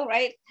well,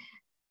 right?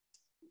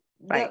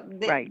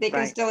 They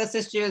can still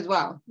assist you as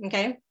well.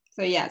 Okay.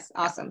 So yes,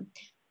 awesome.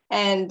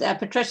 And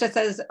Patricia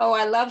says, oh,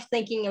 I love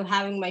thinking of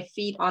having my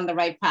feet on the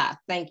right path.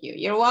 Thank you.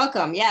 You're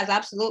welcome. Yes,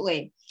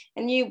 absolutely.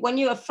 And when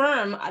you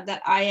affirm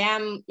that I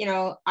am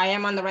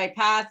on the right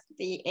path,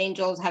 the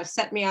angels have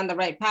set me on the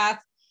right path,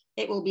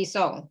 it will be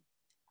so.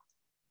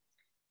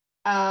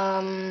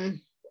 And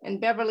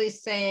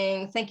Beverly's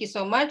saying, thank you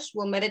so much.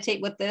 We'll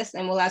meditate with this,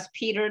 and we'll ask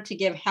Peter to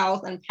give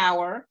health and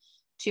power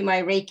to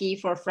my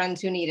Reiki for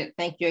friends who need it.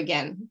 Thank you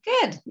again.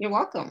 Good. You're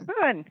welcome.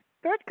 Good.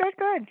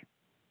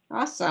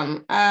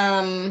 Awesome.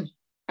 All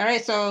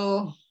right.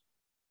 So,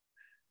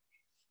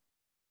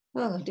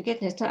 oh, the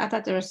goodness. I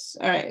thought there was,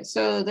 all right.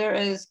 So there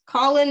is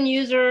call-in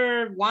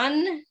user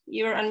 1.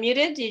 You're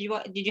unmuted.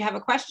 Did you have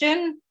a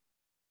question?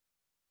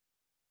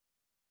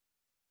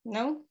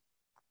 No?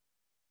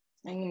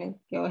 I'm going to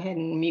go ahead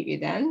and mute you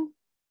then.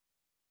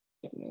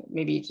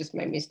 Maybe you just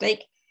made a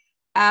mistake.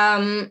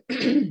 Hold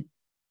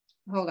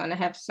on. I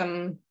have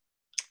some.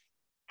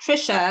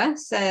 Trisha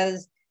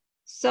says,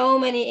 so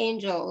many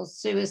angels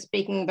Sue is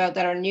speaking about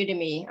that are new to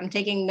me. I'm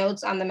taking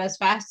notes on them as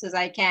fast as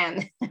I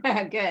can.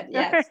 Good,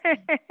 yes.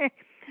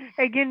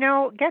 You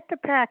know, get the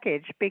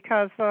package,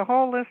 because the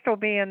whole list will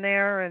be in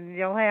there, and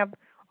you'll have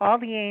all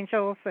the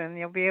angels, and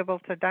you'll be able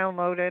to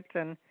download it,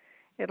 and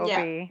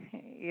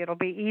it'll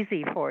be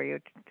easy for you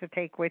to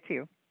take with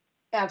you.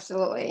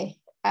 Absolutely.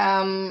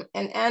 And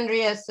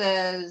Andrea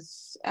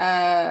says,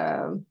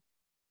 all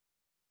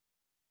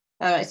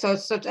right, so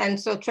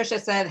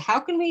Trisha said, how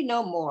can we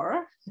know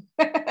more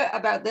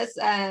about this?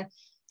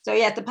 So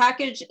yeah, the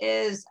package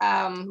is,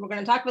 we're going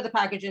to talk about the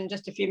package in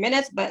just a few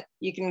minutes, but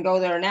you can go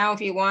there now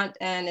if you want,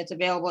 and it's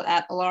available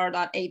at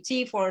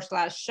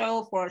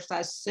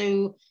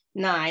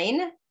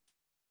alara.at/show/Sue9.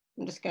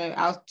 I'm just going to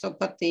also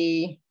put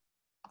the,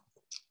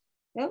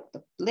 nope,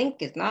 the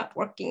link is not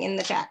working in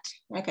the chat.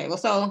 Okay, well,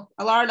 so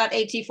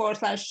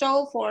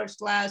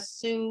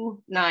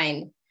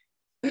alara.at/show/Sue9.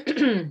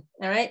 All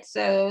right,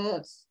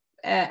 so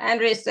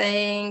Andrea is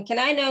saying, can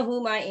I know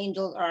who my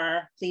angels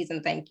are, please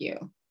and thank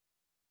you?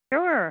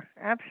 Sure,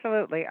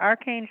 absolutely.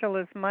 Archangel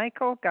is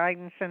Michael,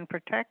 guidance and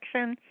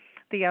protection.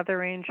 The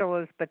other angel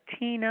is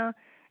Bettina,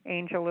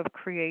 angel of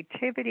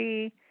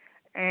creativity,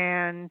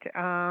 and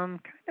kind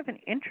of an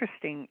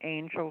interesting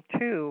angel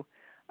too.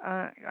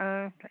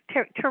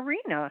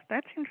 Tarina,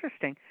 that's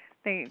interesting.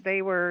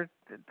 They were,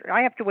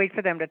 I have to wait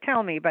for them to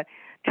tell me, but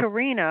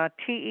Tarina,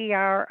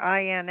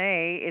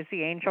 Terina, is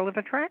the angel of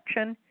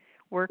attraction,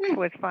 works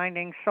with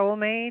finding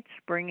soulmates,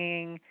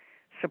 bringing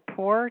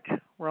support,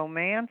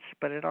 romance,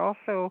 but it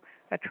also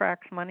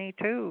attracts money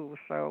too.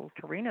 So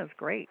Tarina's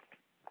great.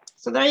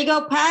 So there you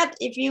go, Pat.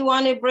 If you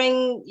want to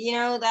bring,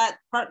 that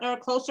partner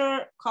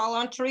closer, call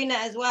on Tarina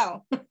as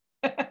well.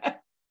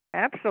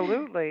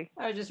 Absolutely.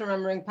 I was just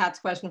remembering Pat's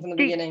question from the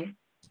beginning.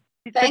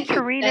 Thank you.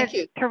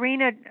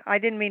 Tarina, I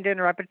didn't mean to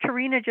interrupt, but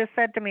Tarina just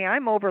said to me,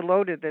 I'm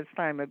overloaded this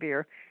time of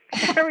year.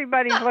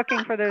 Everybody's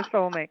looking for their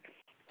soulmate.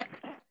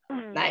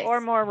 Nice.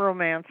 Or more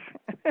romance.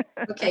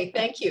 Okay,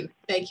 thank you.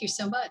 Thank you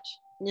so much.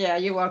 Yeah,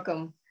 you're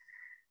welcome.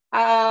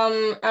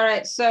 All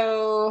right,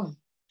 so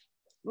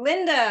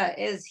Linda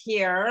is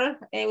here.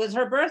 It was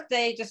her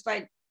birthday, just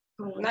like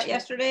not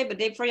yesterday, but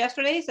day before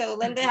yesterday. So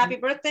Linda, happy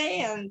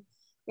birthday. And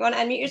you want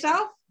to unmute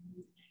yourself?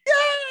 Yay!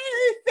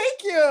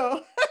 Thank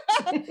you.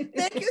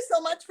 Thank you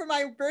so much for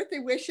my birthday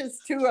wishes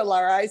too,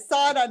 Alara. I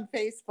saw it on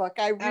Facebook.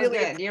 I really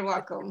good. You're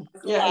welcome.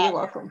 Yeah, you're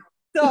welcome.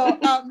 So,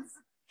 hi,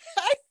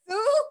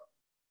 Sue.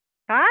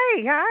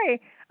 Hi.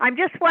 I'm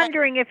just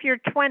wondering if you're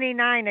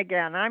 29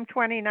 again. I'm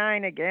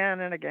 29 again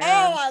and again.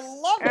 Oh, I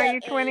love that. Are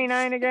you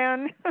 29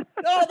 again?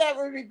 Oh, that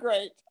would be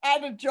great.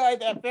 I'd enjoy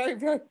that very,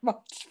 very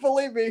much.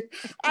 Believe me.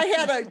 I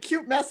had a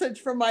cute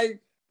message from my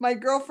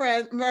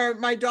girlfriend,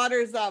 my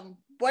daughter's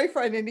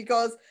boyfriend, and he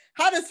goes,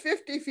 how does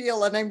 50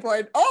 feel? And I'm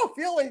going, oh,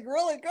 feeling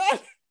really good.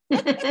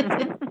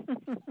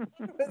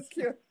 That's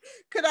cute.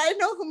 Could I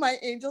know who my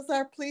angels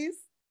are, please?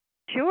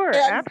 Sure,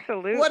 and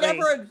absolutely.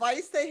 Whatever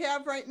advice they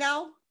have right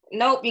now?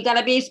 Nope, you got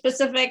to be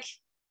specific.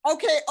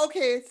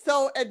 Okay.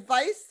 So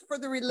advice for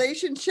the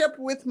relationship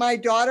with my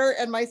daughter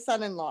and my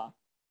son-in-law.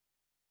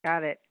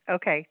 Got it.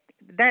 Okay.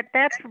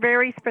 That's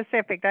very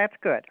specific. That's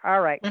good.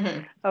 All right.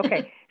 Mm-hmm.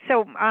 Okay.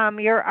 So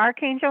your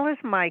archangel is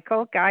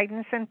Michael,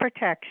 guidance and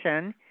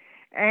protection.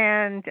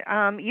 And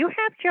you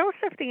have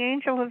Joseph, the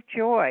angel of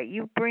joy.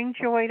 You bring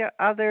joy to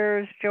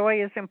others.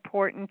 Joy is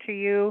important to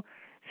you.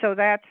 So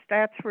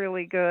that's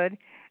really good.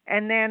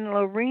 And then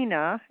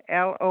Lorena,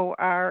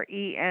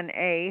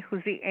 Lorena,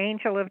 who's the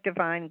angel of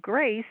divine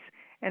grace.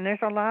 And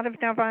there's a lot of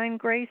divine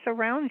grace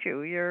around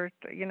you. You're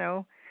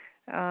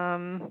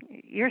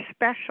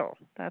special.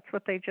 That's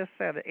what they just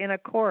said in a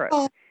chorus.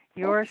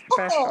 You're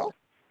special.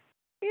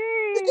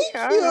 Yay!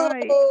 All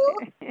right.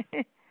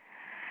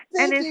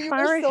 And as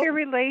far as your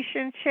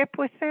relationship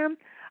with them,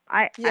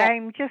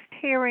 I'm just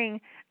hearing,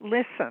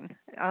 listen.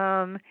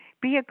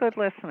 Be a good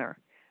listener.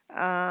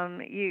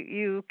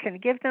 You can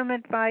give them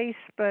advice,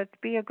 but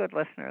be a good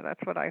listener. That's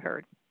what I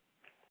heard.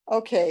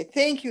 Okay.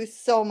 Thank you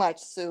so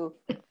much, Sue.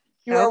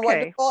 You are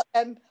wonderful.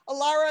 And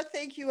Alara,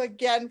 thank you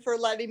again for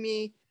letting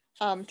me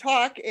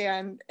talk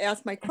and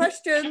ask my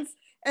questions.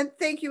 And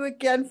thank you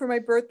again for my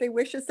birthday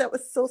wishes. That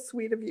was so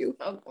sweet of you.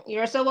 Oh,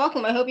 you're so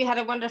welcome. I hope you had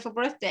a wonderful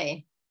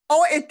birthday.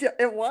 Oh,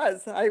 it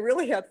was. I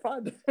really had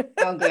fun.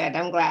 Oh, good.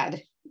 I'm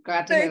glad.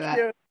 Glad to hear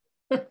that.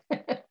 Thank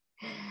you.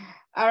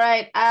 All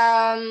right.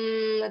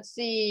 Let's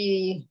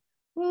see.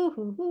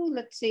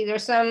 Let's see.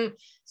 There's some.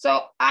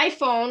 So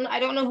iPhone. I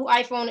don't know who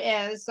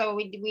iPhone is. So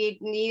we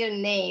need a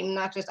name,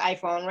 not just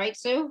iPhone, right,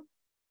 Sue?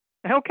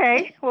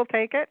 Okay, we'll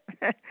take it.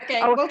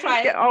 Okay, we'll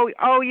try it.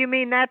 Oh, you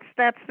mean that's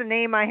the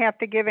name I have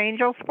to give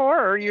angels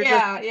for, or you're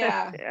yeah.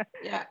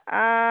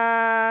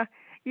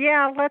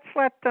 Yeah, let's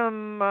let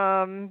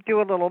them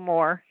do a little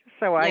more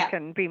so I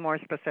can be more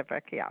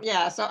specific.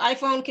 Yeah, so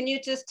iPhone, can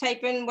you just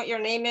type in what your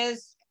name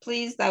is,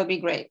 please? That would be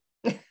great.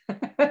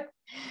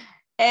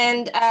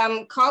 And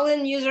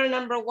call-in user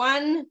number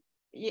 1,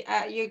 we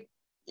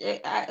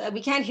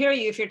can't hear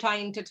you if you're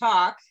trying to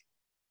talk.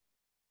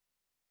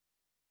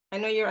 I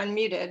know you're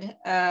unmuted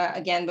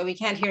again, but we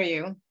can't hear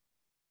you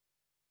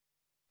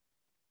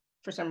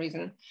for some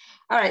reason.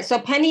 All right, so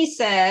Penny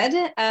said,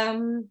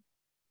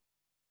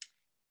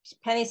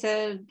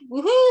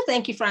 woohoo,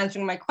 thank you for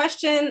answering my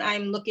question.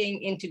 I'm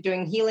looking into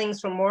doing healings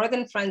for more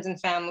than friends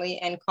and family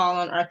and call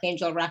on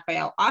Archangel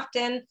Raphael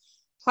often.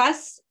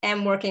 Plus,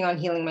 am working on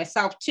healing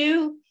myself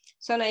too.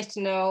 So nice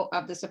to know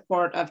of the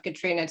support of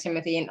Katrina,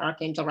 Timothy, and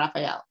Archangel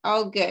Raphael.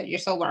 Oh, good. You're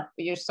so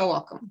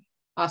welcome.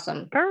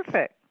 Awesome.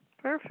 Perfect.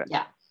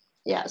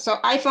 Yeah. So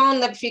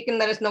iPhone, if you can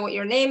let us know what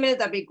your name is,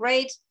 that'd be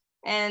great.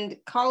 And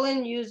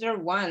call-in user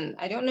 1.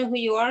 I don't know who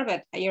you are,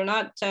 but you're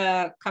not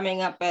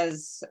coming up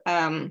as,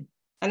 I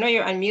know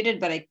you're unmuted,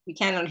 but we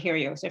cannot hear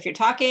you. So if you're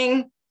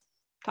talking,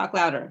 talk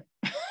louder.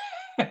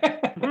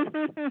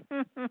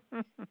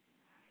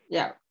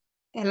 Yeah.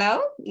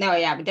 Hello? No,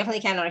 yeah, we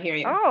definitely cannot hear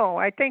you. Oh,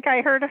 I think I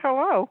heard a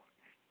hello.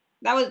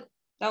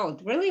 Oh,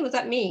 really? Was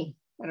that me?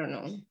 I don't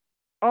know.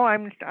 Oh,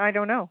 I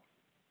don't know.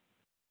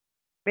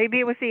 Maybe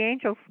it was the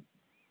angels.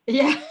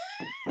 Yeah.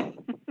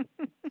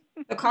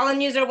 So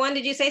call-in user 1,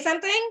 did you say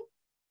something?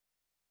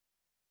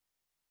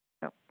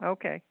 No.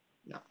 Okay.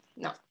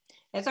 No.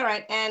 It's all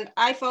right. And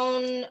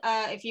iPhone,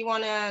 if you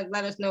want to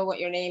let us know what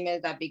your name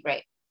is, that'd be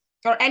great.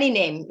 Or any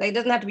name. Like, it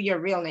doesn't have to be your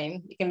real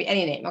name. It can be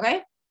any name,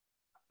 okay?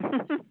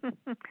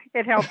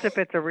 It helps if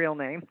it's a real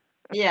name.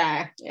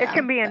 Yeah. It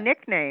can be a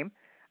nickname.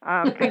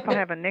 People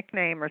have a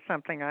nickname or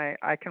something.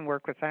 I can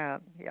work with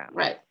that. Yeah.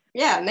 Right.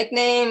 Yeah.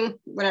 Nickname,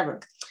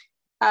 whatever.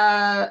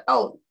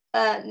 Nell.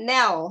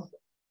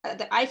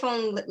 The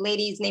iPhone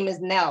lady's name is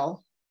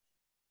Nell.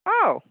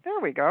 Oh, there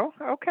we go.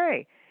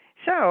 Okay.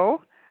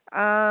 So,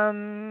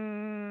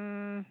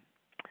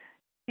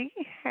 she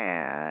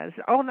has,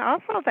 and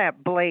also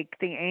that Blake,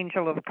 the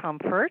angel of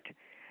comfort,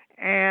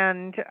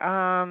 and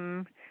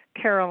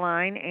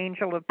Caroline,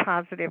 angel of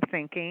positive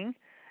thinking,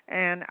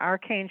 and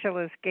Archangel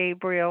is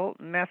Gabriel,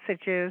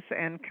 messages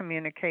and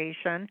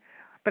communication.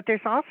 But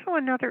there's also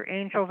another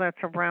angel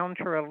that's around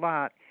her a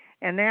lot,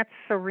 and that's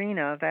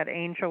Serena, that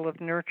angel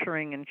of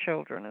nurturing and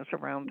children, is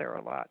around her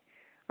a lot.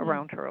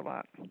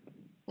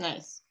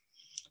 Nice.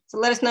 So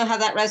let us know how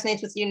that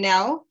resonates with you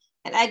now.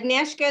 And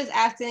Agnieszka is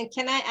asking,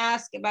 can I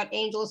ask about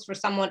angels for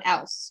someone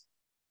else?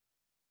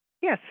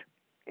 Yes,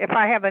 if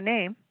I have a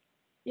name.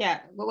 Yeah.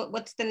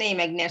 What's the name,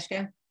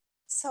 Agnieszka?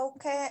 So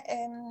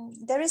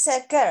there is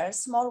a girl,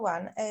 small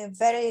one,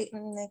 very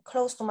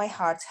close to my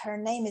heart. Her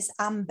name is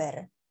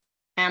Amber.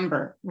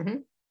 Amber.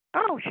 Mm-hmm.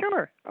 Oh,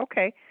 sure.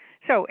 Okay.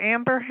 So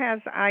Amber has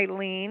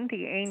Eileen,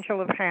 the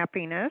angel of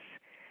happiness,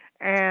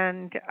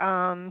 and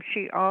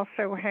she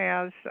also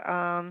has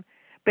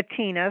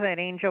Bettina, that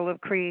angel of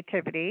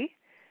creativity,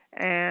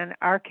 and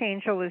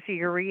Archangel is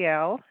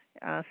Uriel,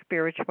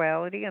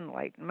 spirituality,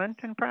 enlightenment,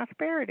 and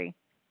prosperity.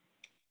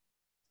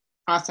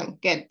 Awesome.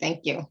 Good.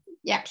 Thank you.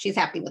 Yeah, she's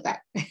happy with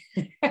that.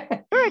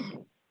 Good.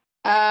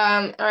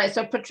 All right.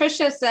 So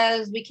Patricia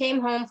says, we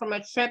came home from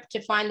a trip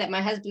to find that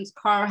my husband's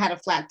car had a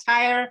flat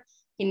tire.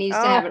 He needs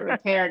to have it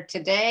repaired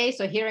today.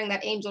 So hearing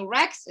that Angel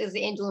Rex is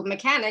the angel of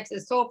mechanics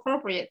is so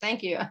appropriate.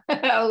 Thank you.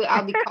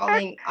 I'll be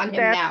calling on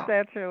him now.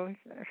 That's really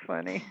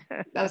funny.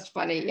 That's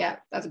funny. Yeah,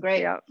 that's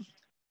great. Yeah.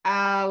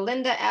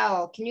 Linda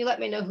L., can you let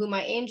me know who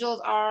my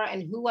angels are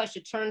and who I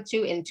should turn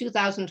to in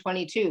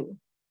 2022?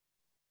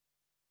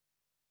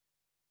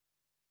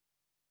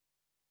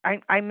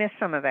 I missed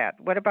some of that.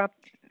 What about,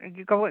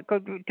 you go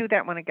do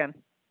that one again.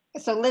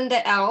 So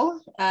Linda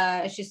L.,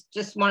 she's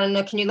just want to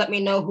know, can you let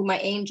me know who my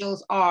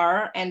angels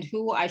are and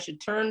who I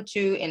should turn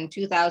to in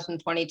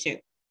 2022?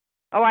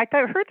 Oh, I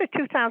heard the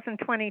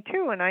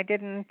 2022 and I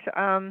didn't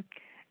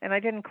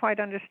quite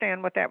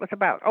understand what that was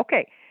about.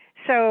 Okay.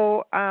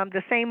 So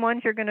the same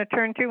ones you're going to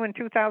turn to in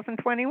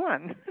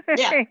 2021.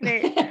 Yeah.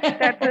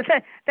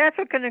 That's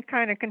what going to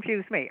kind of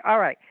confuse me. All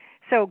right.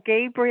 So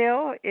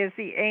Gabriel is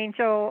the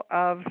angel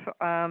of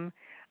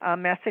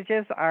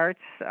messages, arts,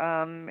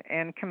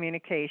 and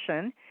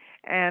communication.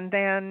 And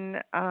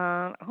then,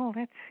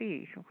 let's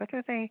see, what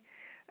are they?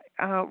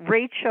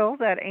 Rachel,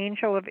 that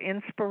angel of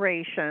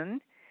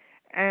inspiration.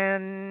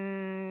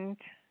 And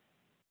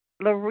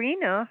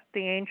Lorena,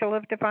 the angel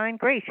of divine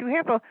grace. You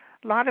have a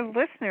lot of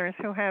listeners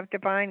who have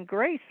divine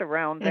grace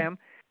around them,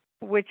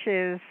 which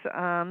is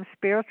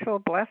spiritual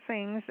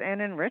blessings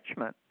and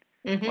enrichment.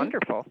 Mm-hmm.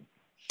 Wonderful.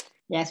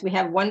 Yes, we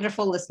have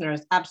wonderful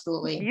listeners.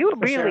 Absolutely. You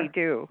really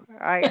do.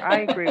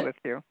 I agree with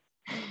you.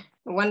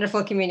 A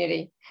wonderful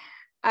community.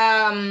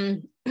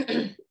 All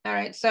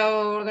right,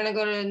 so we're going to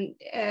go to,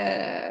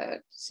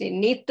 see,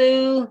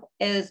 Neetu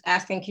is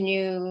asking, can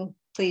you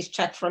please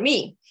check for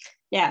me?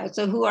 Yeah,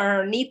 so who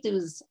are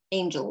Neetu's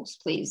angels,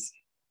 please?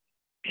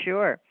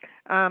 Sure.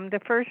 The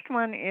first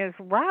one is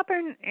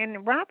Robin,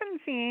 and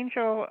Robin's the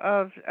angel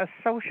of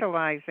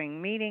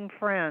socializing, meeting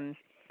friends,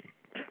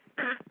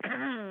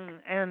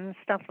 and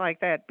stuff like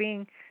that,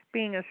 being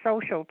a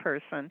social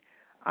person.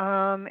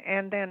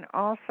 And then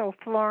also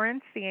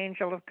Florence, the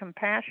angel of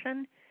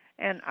compassion,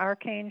 and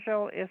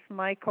Archangel is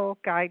Michael,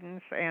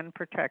 guidance and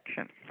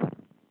protection.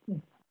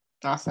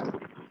 Awesome.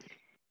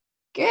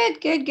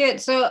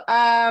 Good. So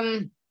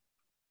I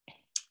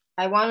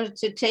wanted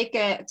to take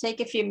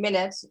a few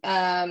minutes,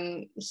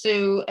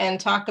 Sue, and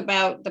talk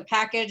about the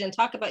package and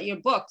talk about your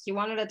books. You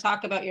wanted to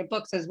talk about your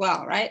books as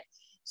well, right?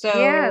 So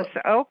yes.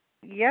 Oh,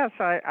 yes.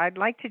 I'd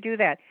like to do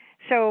that.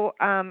 So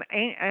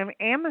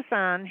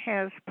Amazon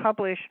has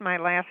published my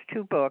last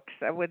 2 books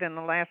within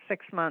the last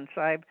 6 months.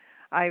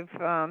 I've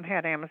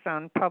had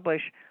Amazon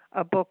publish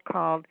a book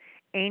called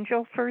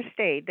Angel First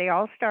Aid. They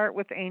all start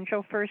with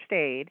Angel First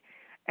Aid.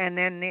 And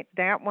then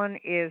that one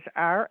is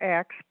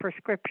RX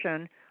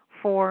Prescription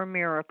for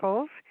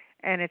Miracles.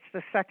 And it's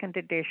the second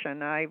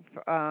edition. I've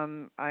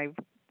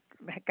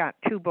got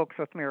 2 books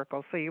with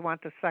miracles, so you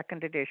want the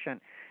second edition.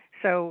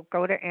 So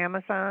go to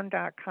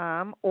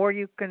Amazon.com, or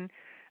you can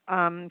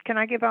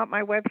I give out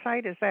my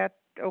website? Is that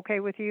okay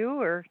with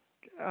you? Or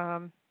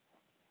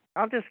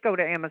I'll just go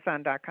to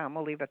Amazon.com.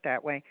 We'll leave it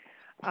that way.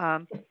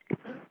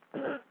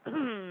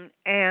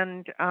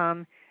 And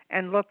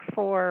look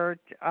for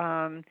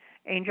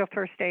Angel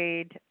First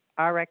Aid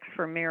RX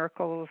for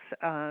Miracles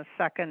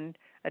second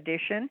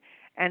edition.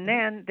 And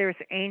then there's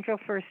Angel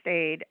First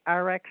Aid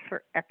RX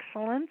for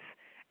Excellence,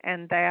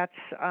 and that's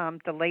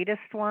the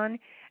latest one.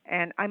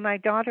 And my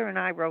daughter and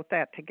I wrote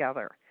that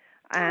together.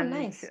 And,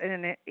 nice.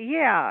 And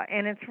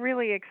it's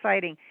really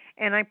exciting.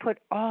 And I put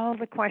all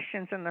the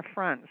questions in the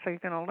front. So you're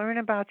going to learn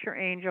about your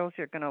angels.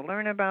 You're going to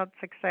learn about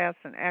success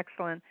and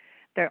excellence.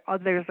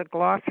 There's a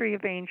glossary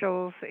of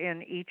angels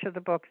in each of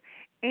the books.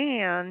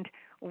 And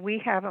we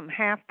have them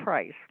half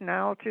price.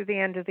 Now through the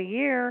end of the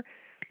year,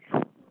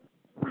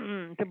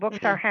 the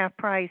books are half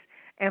price.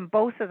 And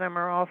both of them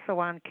are also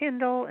on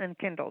Kindle, and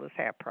Kindle is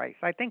half price.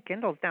 I think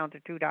Kindle's down to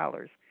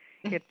 $2.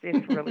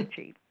 It's really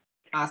cheap.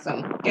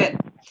 Awesome. Good.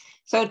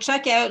 So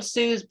check out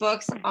Sue's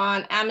books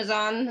on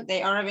Amazon.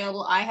 They are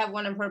available. I have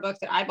one of her books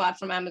that I bought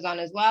from Amazon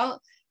as well.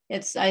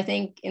 It's, I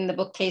think, in the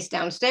bookcase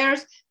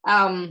downstairs.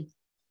 I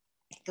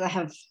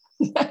have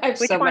Which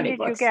so one many did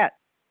books. you get?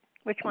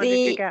 Which one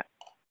did you get?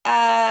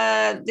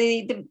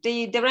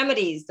 The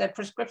remedies, the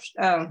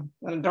prescription,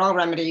 they're all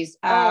remedies.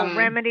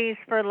 Remedies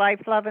for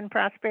Life, Love, and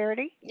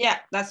Prosperity? Yeah,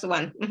 that's the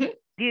one. Mm-hmm.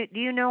 Do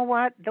you know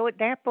what?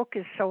 That book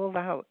is sold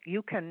out.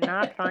 You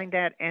cannot find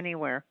that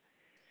anywhere.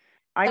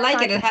 I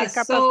like it. It has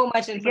so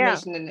much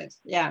information in it.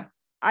 Yeah.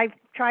 I've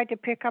tried to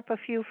pick up a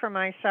few for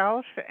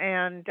myself,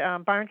 and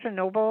Barnes &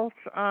 Noble's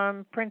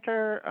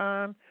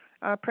printer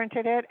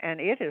printed it, and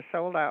it is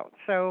sold out.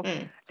 So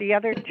the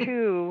other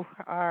 2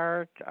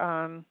 are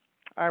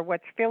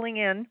what's filling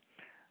in,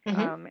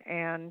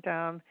 and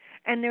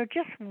they're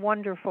just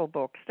wonderful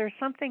books. There's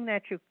something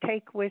that you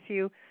take with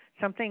you,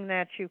 something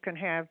that you can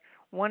have,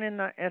 one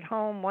at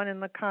home, one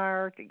in the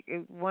car,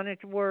 one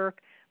at work.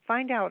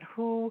 Find out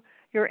who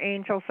your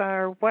angels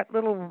are, what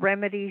little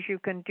remedies you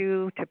can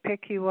do to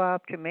pick you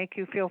up, to make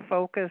you feel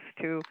focused,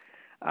 to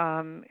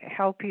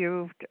help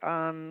you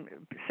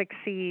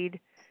succeed.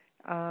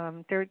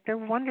 They're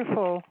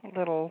wonderful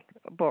little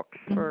books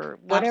for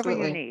whatever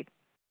you need.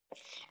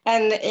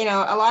 And,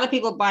 a lot of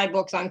people buy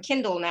books on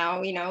Kindle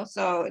now,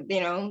 so,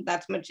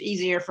 that's much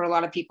easier for a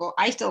lot of people.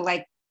 I still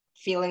like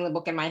feeling the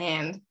book in my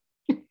hand.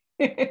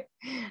 I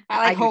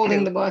like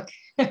holding the book.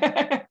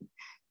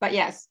 But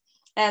yes.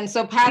 And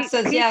so Pat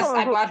says, yes,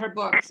 I bought her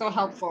book. So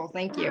helpful.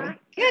 Thank you.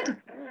 Good.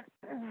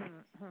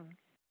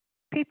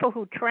 People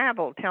who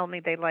travel tell me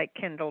they like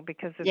Kindle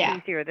because it's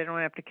easier. They don't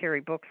have to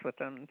carry books with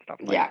them and stuff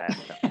like that.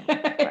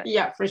 So,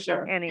 yeah, for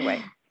sure.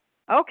 Anyway.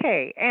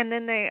 Okay. And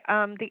then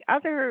the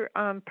other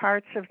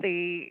parts of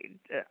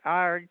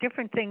are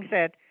different things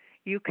that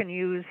you can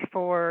use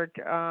for,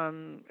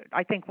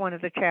 I think one of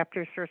the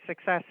chapters for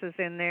success is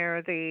in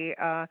there.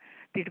 The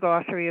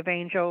glossary of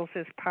angels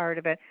is part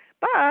of it.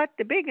 But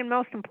the big and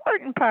most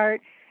important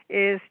part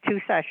is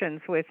 2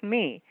 sessions with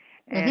me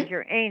and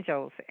your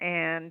angels,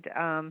 and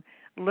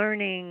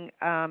learning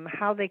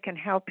how they can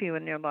help you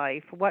in your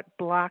life, what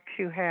blocks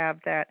you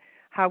have,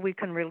 how we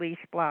can release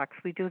blocks.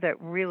 We do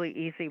that really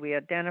easy. We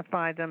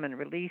identify them and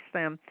release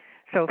them.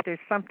 So if there's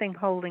something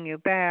holding you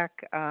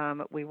back,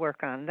 we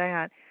work on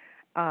that.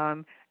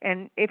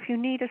 And if you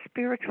need a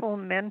spiritual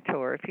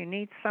mentor, if you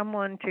need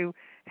someone to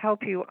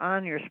help you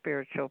on your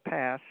spiritual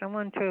path,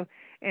 someone to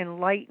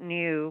enlighten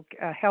you,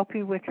 help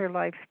you with your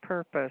life's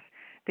purpose,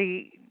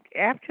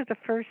 after the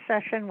first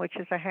session, which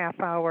is a half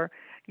hour,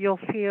 you'll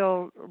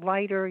feel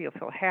lighter, you'll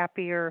feel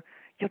happier,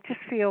 you'll just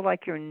feel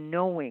like you're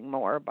knowing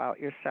more about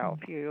yourself.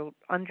 You'll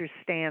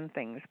understand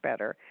things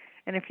better.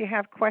 And if you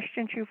have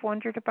questions you've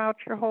wondered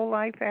about your whole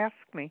life, ask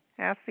me.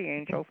 Ask the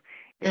angels.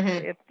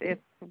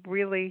 It's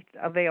really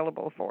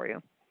available for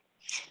you.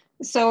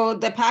 So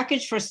the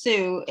package for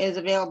Sue is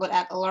available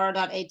at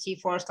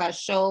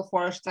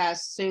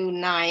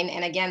alara.at/show/Sue9.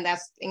 And again, that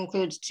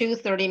includes 2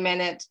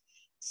 30-minute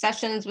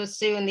sessions with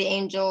Sue and the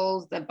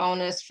angels, the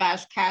bonus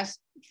fast cash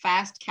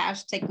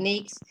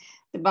techniques.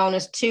 The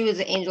bonus 2 is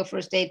the Angel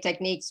First Aid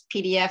Techniques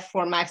PDF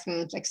for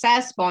maximum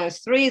success. Bonus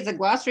 3 is the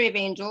Glossary of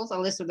Angels, a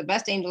list of the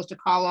best angels to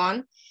call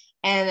on.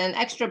 And an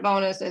extra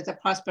bonus is the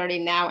Prosperity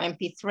Now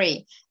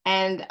MP3.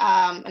 And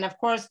of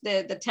course,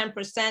 the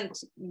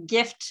 10%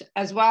 gift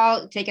as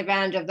well. Take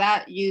advantage of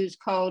that. Use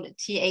code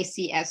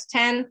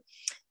TACS10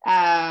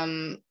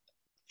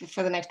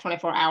 for the next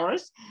 24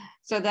 hours.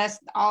 So that's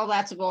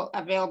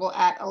available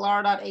at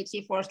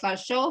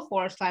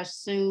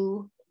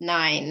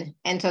alara.at/show/Sue9.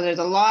 And so there's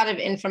a lot of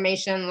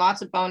information,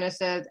 lots of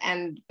bonuses,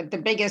 and the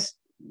biggest,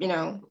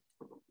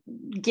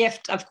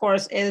 gift, of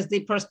course, is the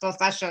personal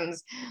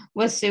sessions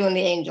with Sue and the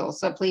angels.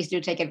 So please do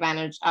take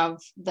advantage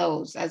of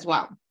those as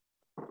well.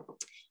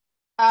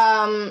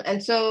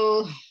 And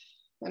so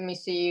let me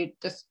see,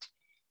 just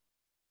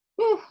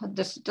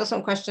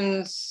some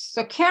questions.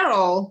 So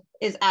Carol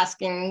is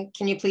asking,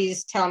 can you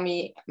please tell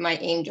me my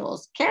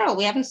angels? Carol,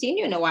 we haven't seen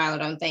you in a while, I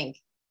don't think.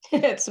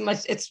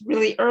 It's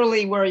really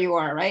early where you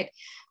are, right?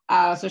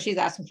 So she's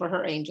asking for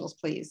her angels,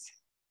 please.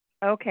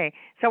 Okay,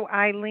 so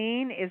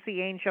Eileen is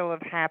the angel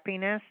of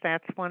happiness.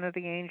 That's one of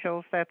the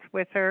angels that's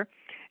with her.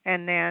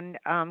 And then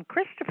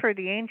Christopher,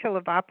 the angel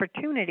of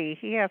opportunity.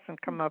 He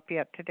hasn't come up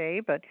yet today,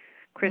 but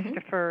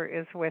Christopher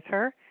is with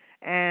her.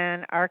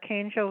 And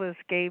Archangel is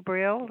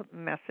Gabriel,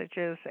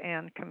 messages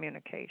and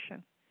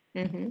communication.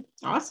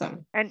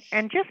 Awesome.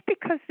 And just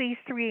because these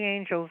three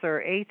angels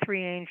or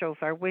three angels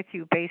are with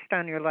you based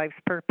on your life's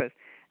purpose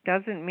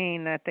doesn't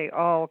mean that they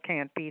all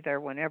can't be there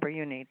whenever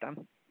you need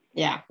them.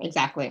 Yeah,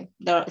 exactly.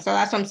 So that's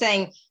what I'm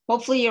saying.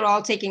 Hopefully you're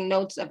all taking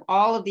notes of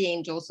all of the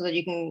angels so that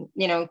you can,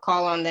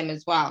 call on them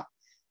as well.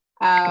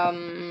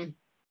 And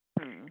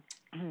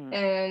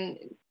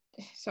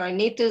sorry,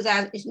 Neetu's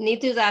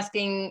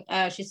asking,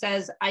 she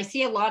says, I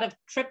see a lot of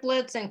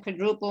triplets and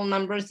quadruple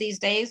numbers these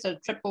days. So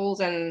triples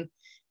and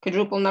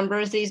quadruple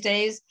numbers these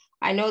days.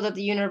 I know that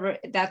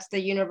that's the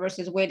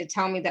universe's way to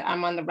tell me that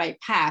I'm on the right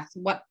path.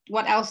 What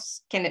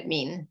else can it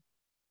mean?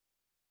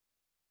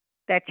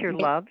 That you're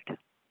loved.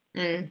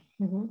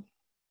 Mm-hmm.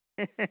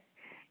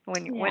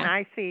 When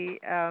I see,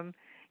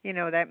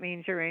 that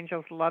means your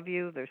angels love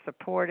you. They're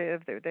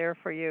supportive. They're there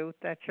for you.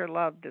 That you're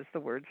loved is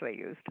the words they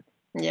used.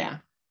 Yeah,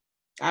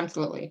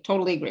 absolutely.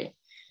 Totally agree.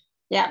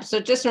 Yeah. So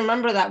just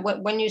remember that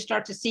when you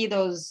start to see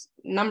those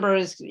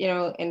numbers,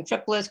 in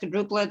triplets,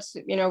 quadruplets,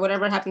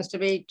 whatever it happens to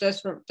be,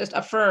 just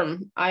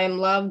affirm, I am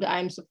loved. I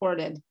am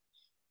supported.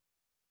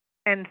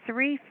 And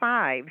 3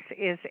 5s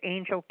is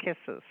angel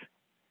kisses.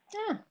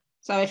 Yeah.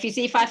 So if you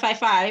see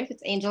 555,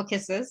 it's angel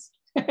kisses.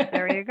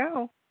 There you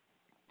go.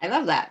 I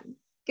love that.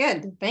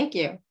 Good. Thank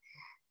you.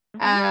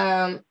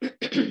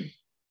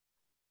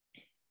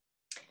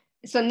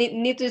 So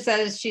Neetu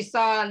says she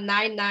saw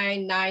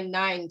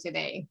 9999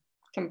 today.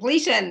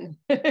 Completion.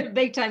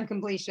 Big time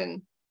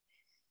completion.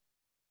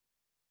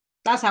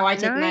 That's how I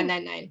take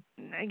 999.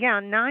 Yeah,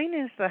 9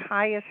 is the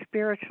highest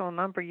spiritual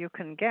number you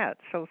can get.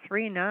 So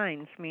 3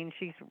 9s means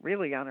she's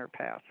really on her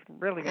path,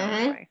 really on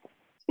her way.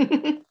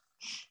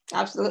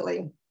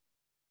 Absolutely.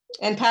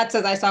 And Pat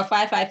says, I saw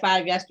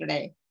 555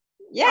 yesterday.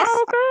 Yes.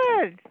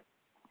 Oh,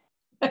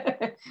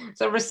 good.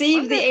 So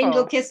receive the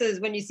angel kisses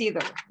when you see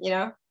them,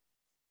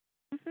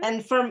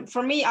 And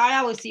for me, I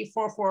always see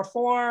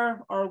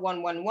 444 or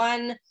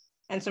 111.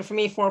 And so for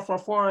me,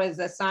 444 is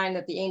a sign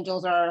that the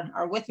angels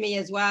are with me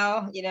as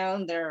well,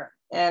 and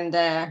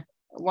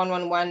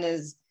 111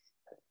 is,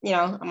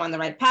 I'm on the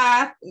right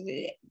path.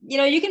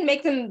 You can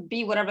make them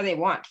be whatever they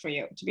want for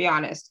you, to be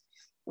honest.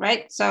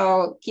 Right.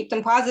 So keep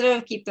them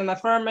positive, keep them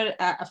affirmative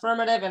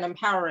and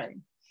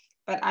empowering.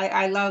 But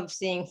I love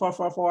seeing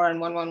 444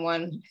 and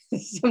 111.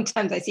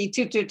 Sometimes I see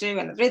 222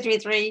 and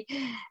 333.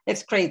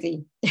 It's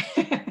crazy.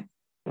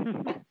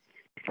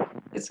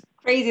 It's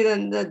crazy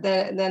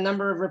the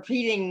number of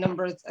repeating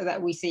numbers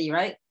that we see,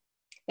 right?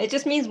 It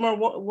just means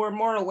we're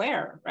more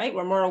aware, right?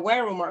 We're more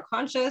aware, we're more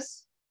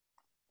conscious.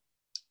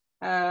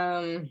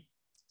 Linda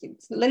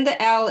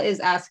L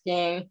is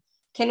asking,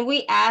 can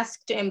we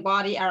ask to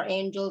embody our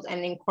angels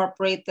and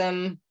incorporate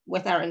them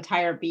with our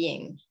entire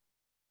being?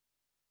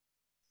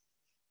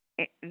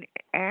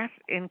 Ask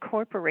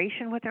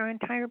incorporation with our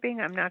entire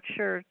being? I'm not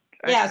sure.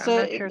 Yeah, I'm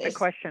not sure the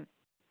question.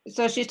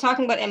 So she's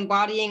talking about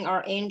embodying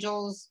our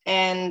angels,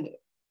 and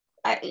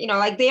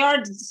like they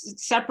are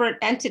separate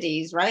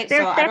entities, right?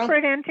 They're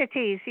separate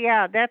entities.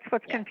 Yeah, that's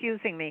what's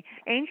confusing me.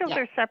 Angels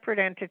are separate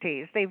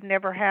entities. They've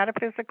never had a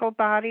physical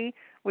body,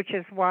 which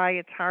is why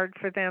it's hard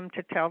for them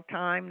to tell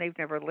time. They've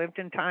never lived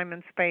in time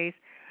and space.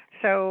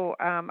 So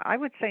I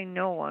would say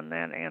no on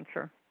that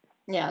answer.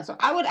 Yeah, so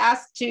I would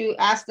ask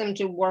them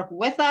to work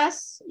with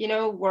us,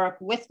 work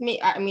with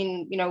me. I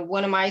mean,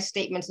 one of my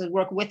statements is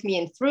work with me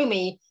and through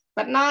me,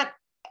 but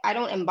I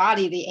don't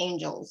embody the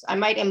angels. I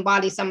might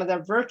embody some of the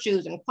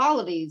virtues and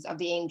qualities of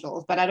the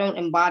angels, but I don't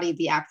embody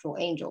the actual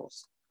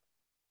angels.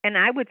 And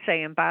I would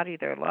say embody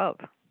their love.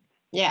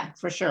 Yeah,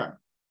 for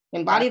sure.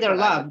 Embody their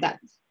love.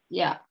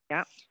 Yeah.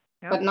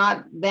 But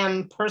not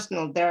them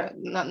personal. They're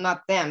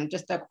not them,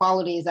 just the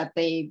qualities that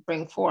they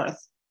bring forth.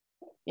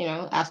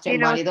 Ask to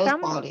embody those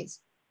qualities.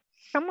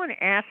 Someone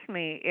asked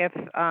me if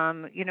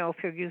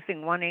you're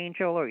using one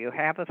angel or you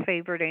have a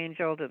favorite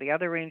angel, do the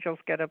other angels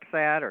get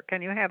upset, or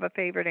can you have a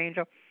favorite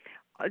angel?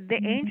 The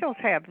angels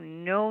have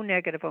no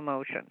negative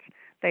emotions.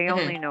 They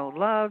only know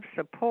love,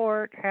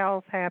 support,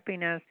 health,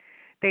 happiness.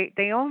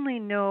 They only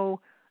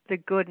know the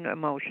good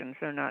emotions.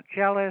 They're not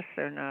jealous.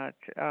 They're not.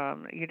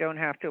 You don't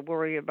have to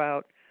worry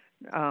about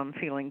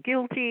feeling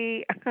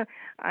guilty.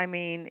 I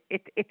mean,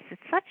 it's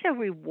such a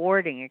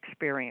rewarding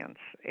experience.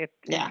 It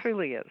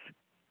truly is.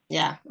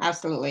 Yeah,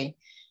 absolutely.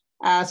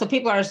 So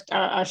people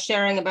are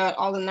sharing about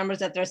all the numbers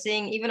that they're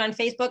seeing, even on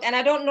Facebook. And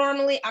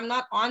I'm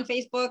not on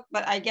Facebook,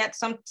 but I get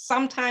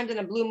sometimes in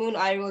a blue moon,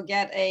 I will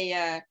get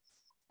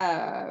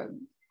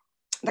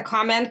the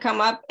comment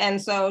come up.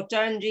 And so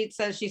Charanjit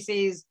says she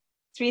sees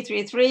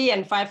 333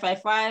 and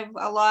 555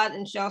 a lot,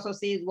 and she also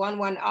sees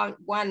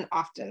 111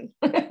 often.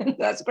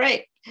 That's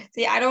great.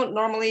 See, I don't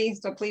normally,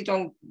 so please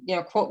don't,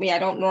 quote me. I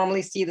don't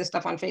normally see this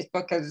stuff on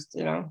Facebook because,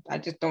 I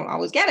just don't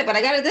always get it, but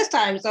I got it this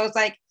time. So it's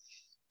like,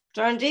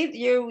 Charanjit,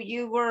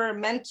 you were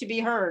meant to be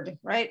heard,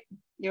 right?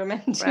 You're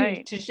meant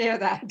to share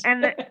that.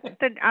 And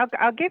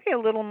I'll give you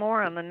a little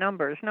more on the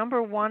numbers.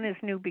 Number 1 is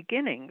new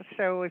beginnings.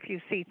 So if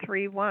you see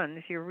 3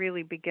 1s, you're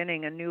really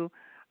beginning a new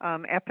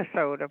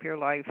episode of your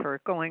life or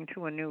going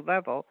to a new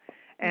level.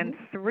 And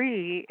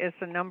 3 is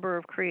the number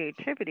of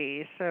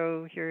creativity.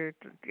 So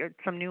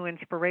some new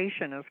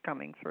inspiration is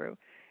coming through.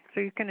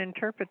 So you can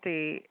interpret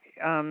the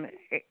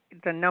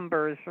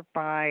numbers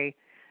by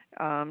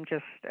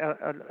just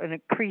an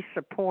increased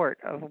support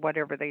of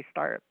whatever they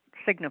start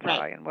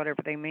signify and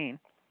whatever they mean.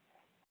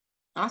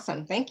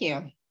 Awesome. Thank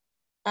you.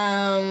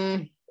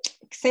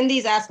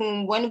 Cindy's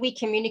asking, when we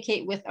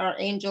communicate with our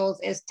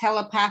angels, is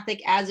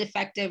telepathic as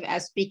effective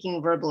as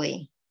speaking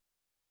verbally?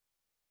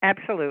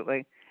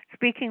 Absolutely.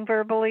 Speaking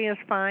verbally is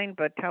fine,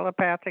 but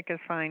telepathic is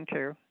fine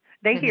too.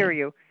 They hear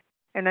you.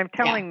 And I'm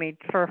telling me,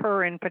 for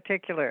her in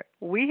particular,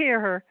 we hear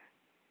her.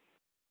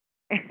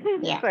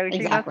 So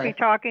she must be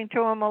talking to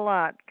them a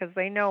lot because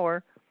they know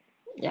her.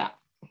 Yeah.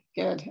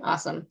 Good.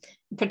 Awesome.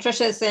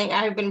 Patricia is saying,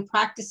 I have been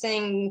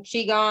practicing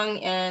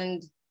Qigong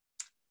and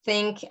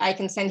think I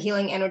can send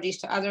healing energies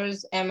to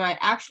others. Am I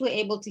actually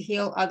able to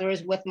heal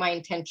others with my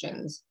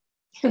intentions?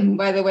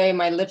 By the way,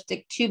 my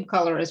lipstick tube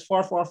color is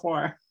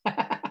 444.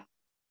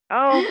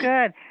 Oh,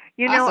 good.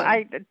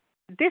 Awesome.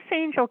 This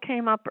angel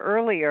came up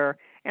earlier,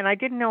 and I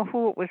didn't know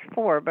who it was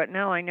for, but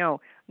now I know.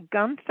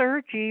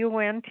 Gunther,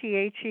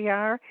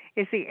 Gunther,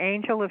 is the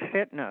angel of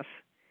fitness.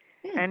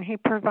 And he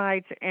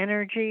provides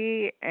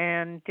energy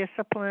and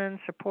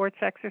discipline, supports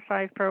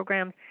exercise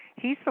programs.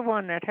 He's the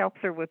one that helps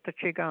her with the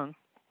Qigong.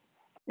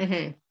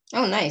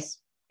 Oh, nice.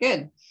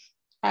 Good.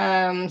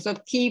 So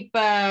keep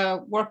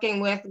working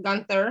with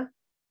Gunther,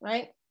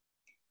 right?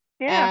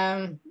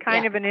 Yeah.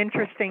 Kind of an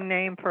interesting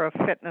name for a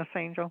fitness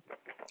angel.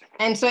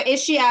 And so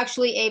is she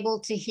actually able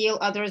to heal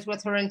others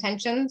with her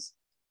intentions?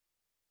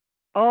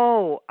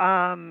 Oh,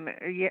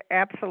 yeah,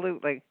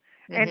 absolutely.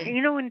 And,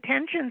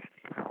 intentions,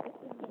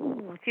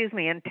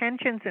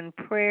 intentions and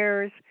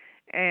prayers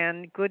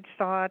and good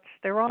thoughts,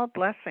 they're all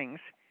blessings,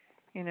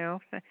 You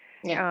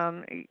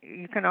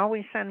can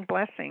always send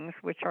blessings,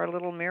 which are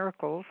little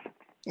miracles.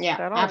 Yeah,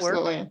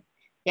 absolutely. Work?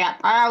 Yeah,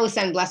 I always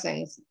send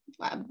blessings.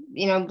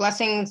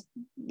 Blessings,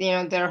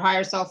 their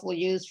higher self will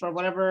use for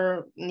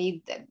whatever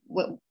need,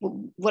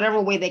 whatever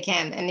way they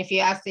can. And if you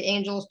ask the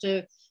angels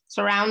to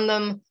surround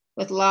them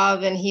with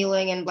love and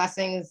healing and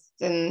blessings,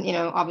 then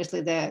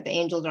obviously the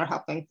angels are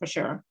helping for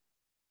sure.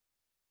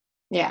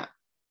 Yeah.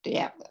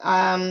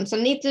 So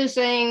Neetu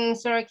saying,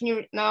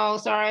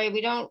 sorry,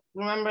 we don't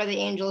remember the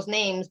angels'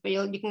 names, but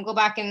you can go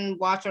back and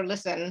watch or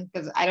listen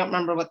because I don't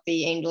remember what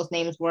the angels'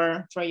 names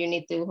were for you,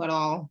 Neetu, at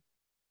all.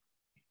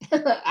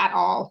 At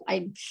all.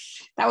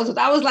 That was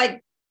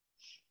like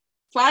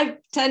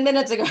 5-10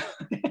 minutes ago.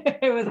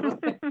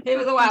 it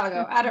was a while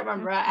ago. I don't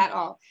remember at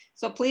all.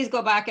 So please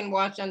go back and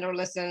watch and or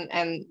listen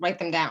and write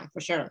them down for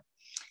sure.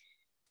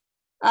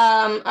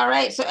 All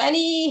right. So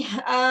any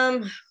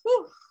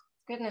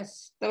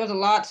goodness, there was a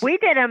lot. We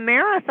did a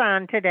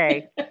marathon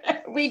today.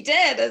 We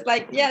did. It's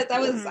like, yes, that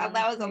was a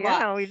lot.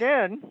 Yeah, we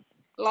did.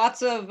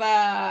 Lots of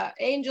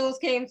angels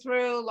came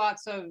through.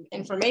 Lots of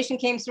information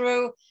came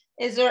through.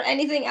 Is there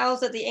anything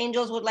else that the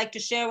angels would like to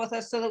share with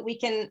us so that we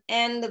can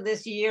end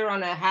this year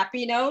on a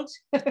happy note?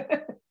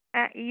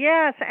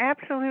 Yes,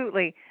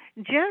 absolutely.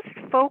 Just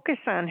focus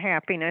on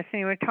happiness. And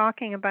you were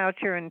talking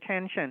about your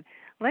intention.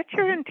 Let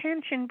your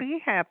intention be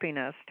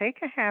happiness.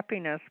 Take a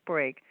happiness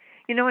break.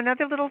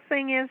 Another little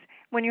thing is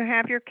when you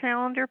have your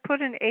calendar,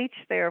 put an H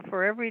there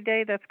for every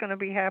day that's going to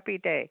be happy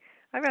day.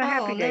 I've got a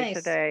happy day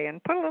today,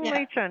 and put a little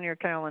H on your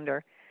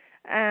calendar.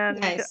 And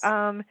nice.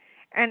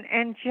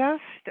 And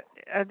just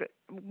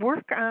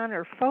work on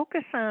or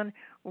focus on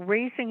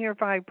raising your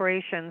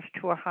vibrations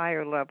to a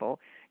higher level,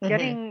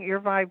 getting your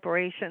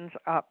vibrations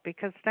up,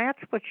 because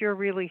that's what you're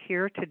really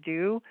here to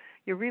do.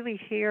 You're really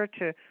here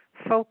to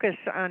focus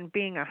on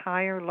being a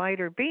higher,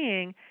 lighter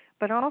being,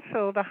 but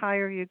also the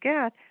higher you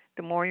get,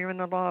 the more you're in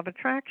the law of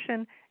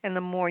attraction and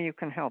the more you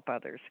can help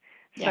others.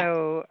 Yeah.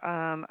 So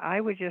I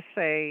would just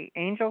say,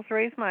 angels,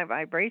 raise my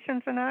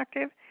vibrations an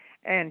octave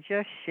and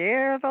just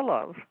share the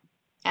love.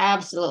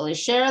 Absolutely.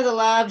 Share the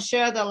love,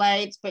 share the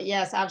light. But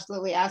yes,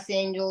 absolutely. Ask the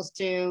angels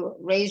to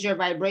raise your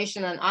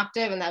vibration an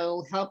octave, and that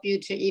will help you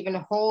to even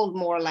hold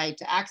more light,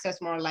 to access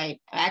more light,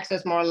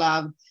 access more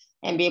love,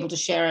 and be able to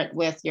share it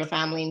with your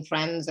family and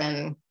friends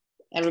and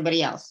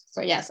everybody else.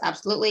 So yes,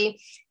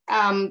 absolutely.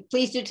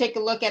 Please do take a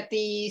look at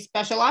the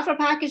special offer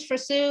package for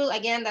Sue.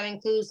 Again, that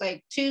includes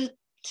like two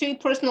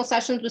personal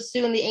sessions with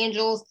Sue and the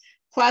angels,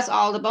 plus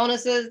all the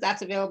bonuses.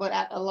 That's available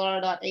at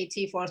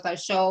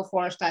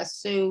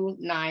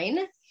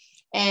alara.at/show/Sue9.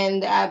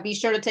 And be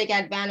sure to take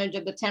advantage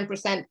of the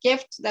 10%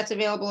 gift that's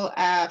available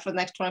for the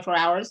next 24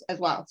 hours as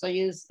well. So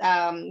use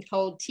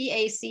code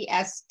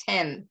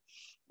TACS10.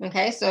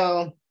 Okay,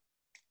 so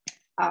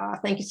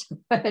Thank you so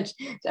much.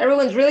 So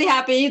everyone's really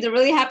happy. They're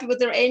really happy with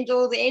their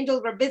angels. The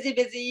angels were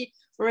busy.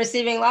 We're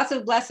receiving lots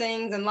of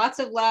blessings and lots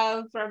of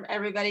love from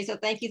everybody. So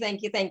thank you. And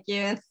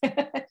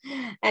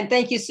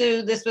thank you,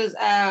 Sue. This was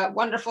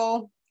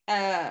wonderful.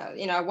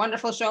 A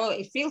wonderful show.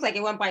 It feels like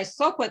it went by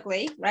so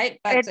quickly, right?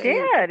 But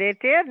it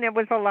did, and it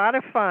was a lot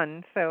of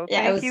fun. So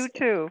thank you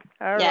too.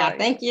 All right.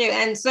 Thank you.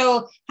 And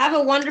so have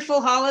a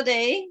wonderful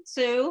holiday,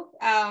 Sue.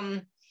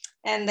 And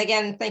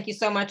again, thank you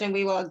so much, and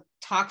we will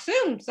talk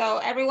soon. So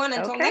everyone,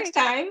 until next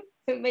time,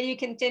 may you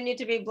continue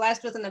to be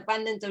blessed with an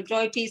abundance of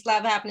joy, peace,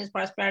 love, happiness,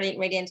 prosperity, and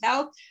radiant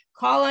health.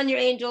 Call on your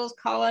angels,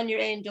 call on your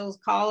angels,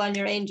 call on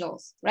your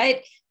angels,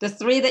 right? The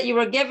 3 that you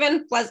were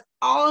given, plus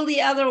all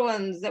the other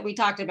ones that we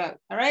talked about,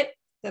 all right?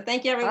 So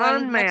thank you,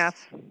 everyone. En masse.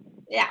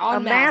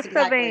 En masse,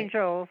 exactly. Of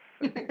angels.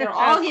 They're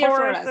all here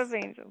for us. Of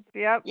angels.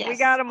 Yep, yes. We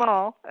got them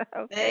all.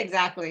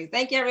 Exactly.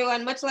 Thank you,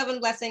 everyone. Much love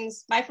and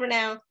blessings. Bye for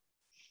now.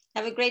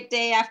 Have a great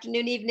day,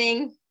 afternoon,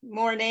 evening,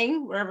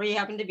 morning, wherever you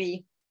happen to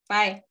be.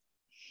 Bye.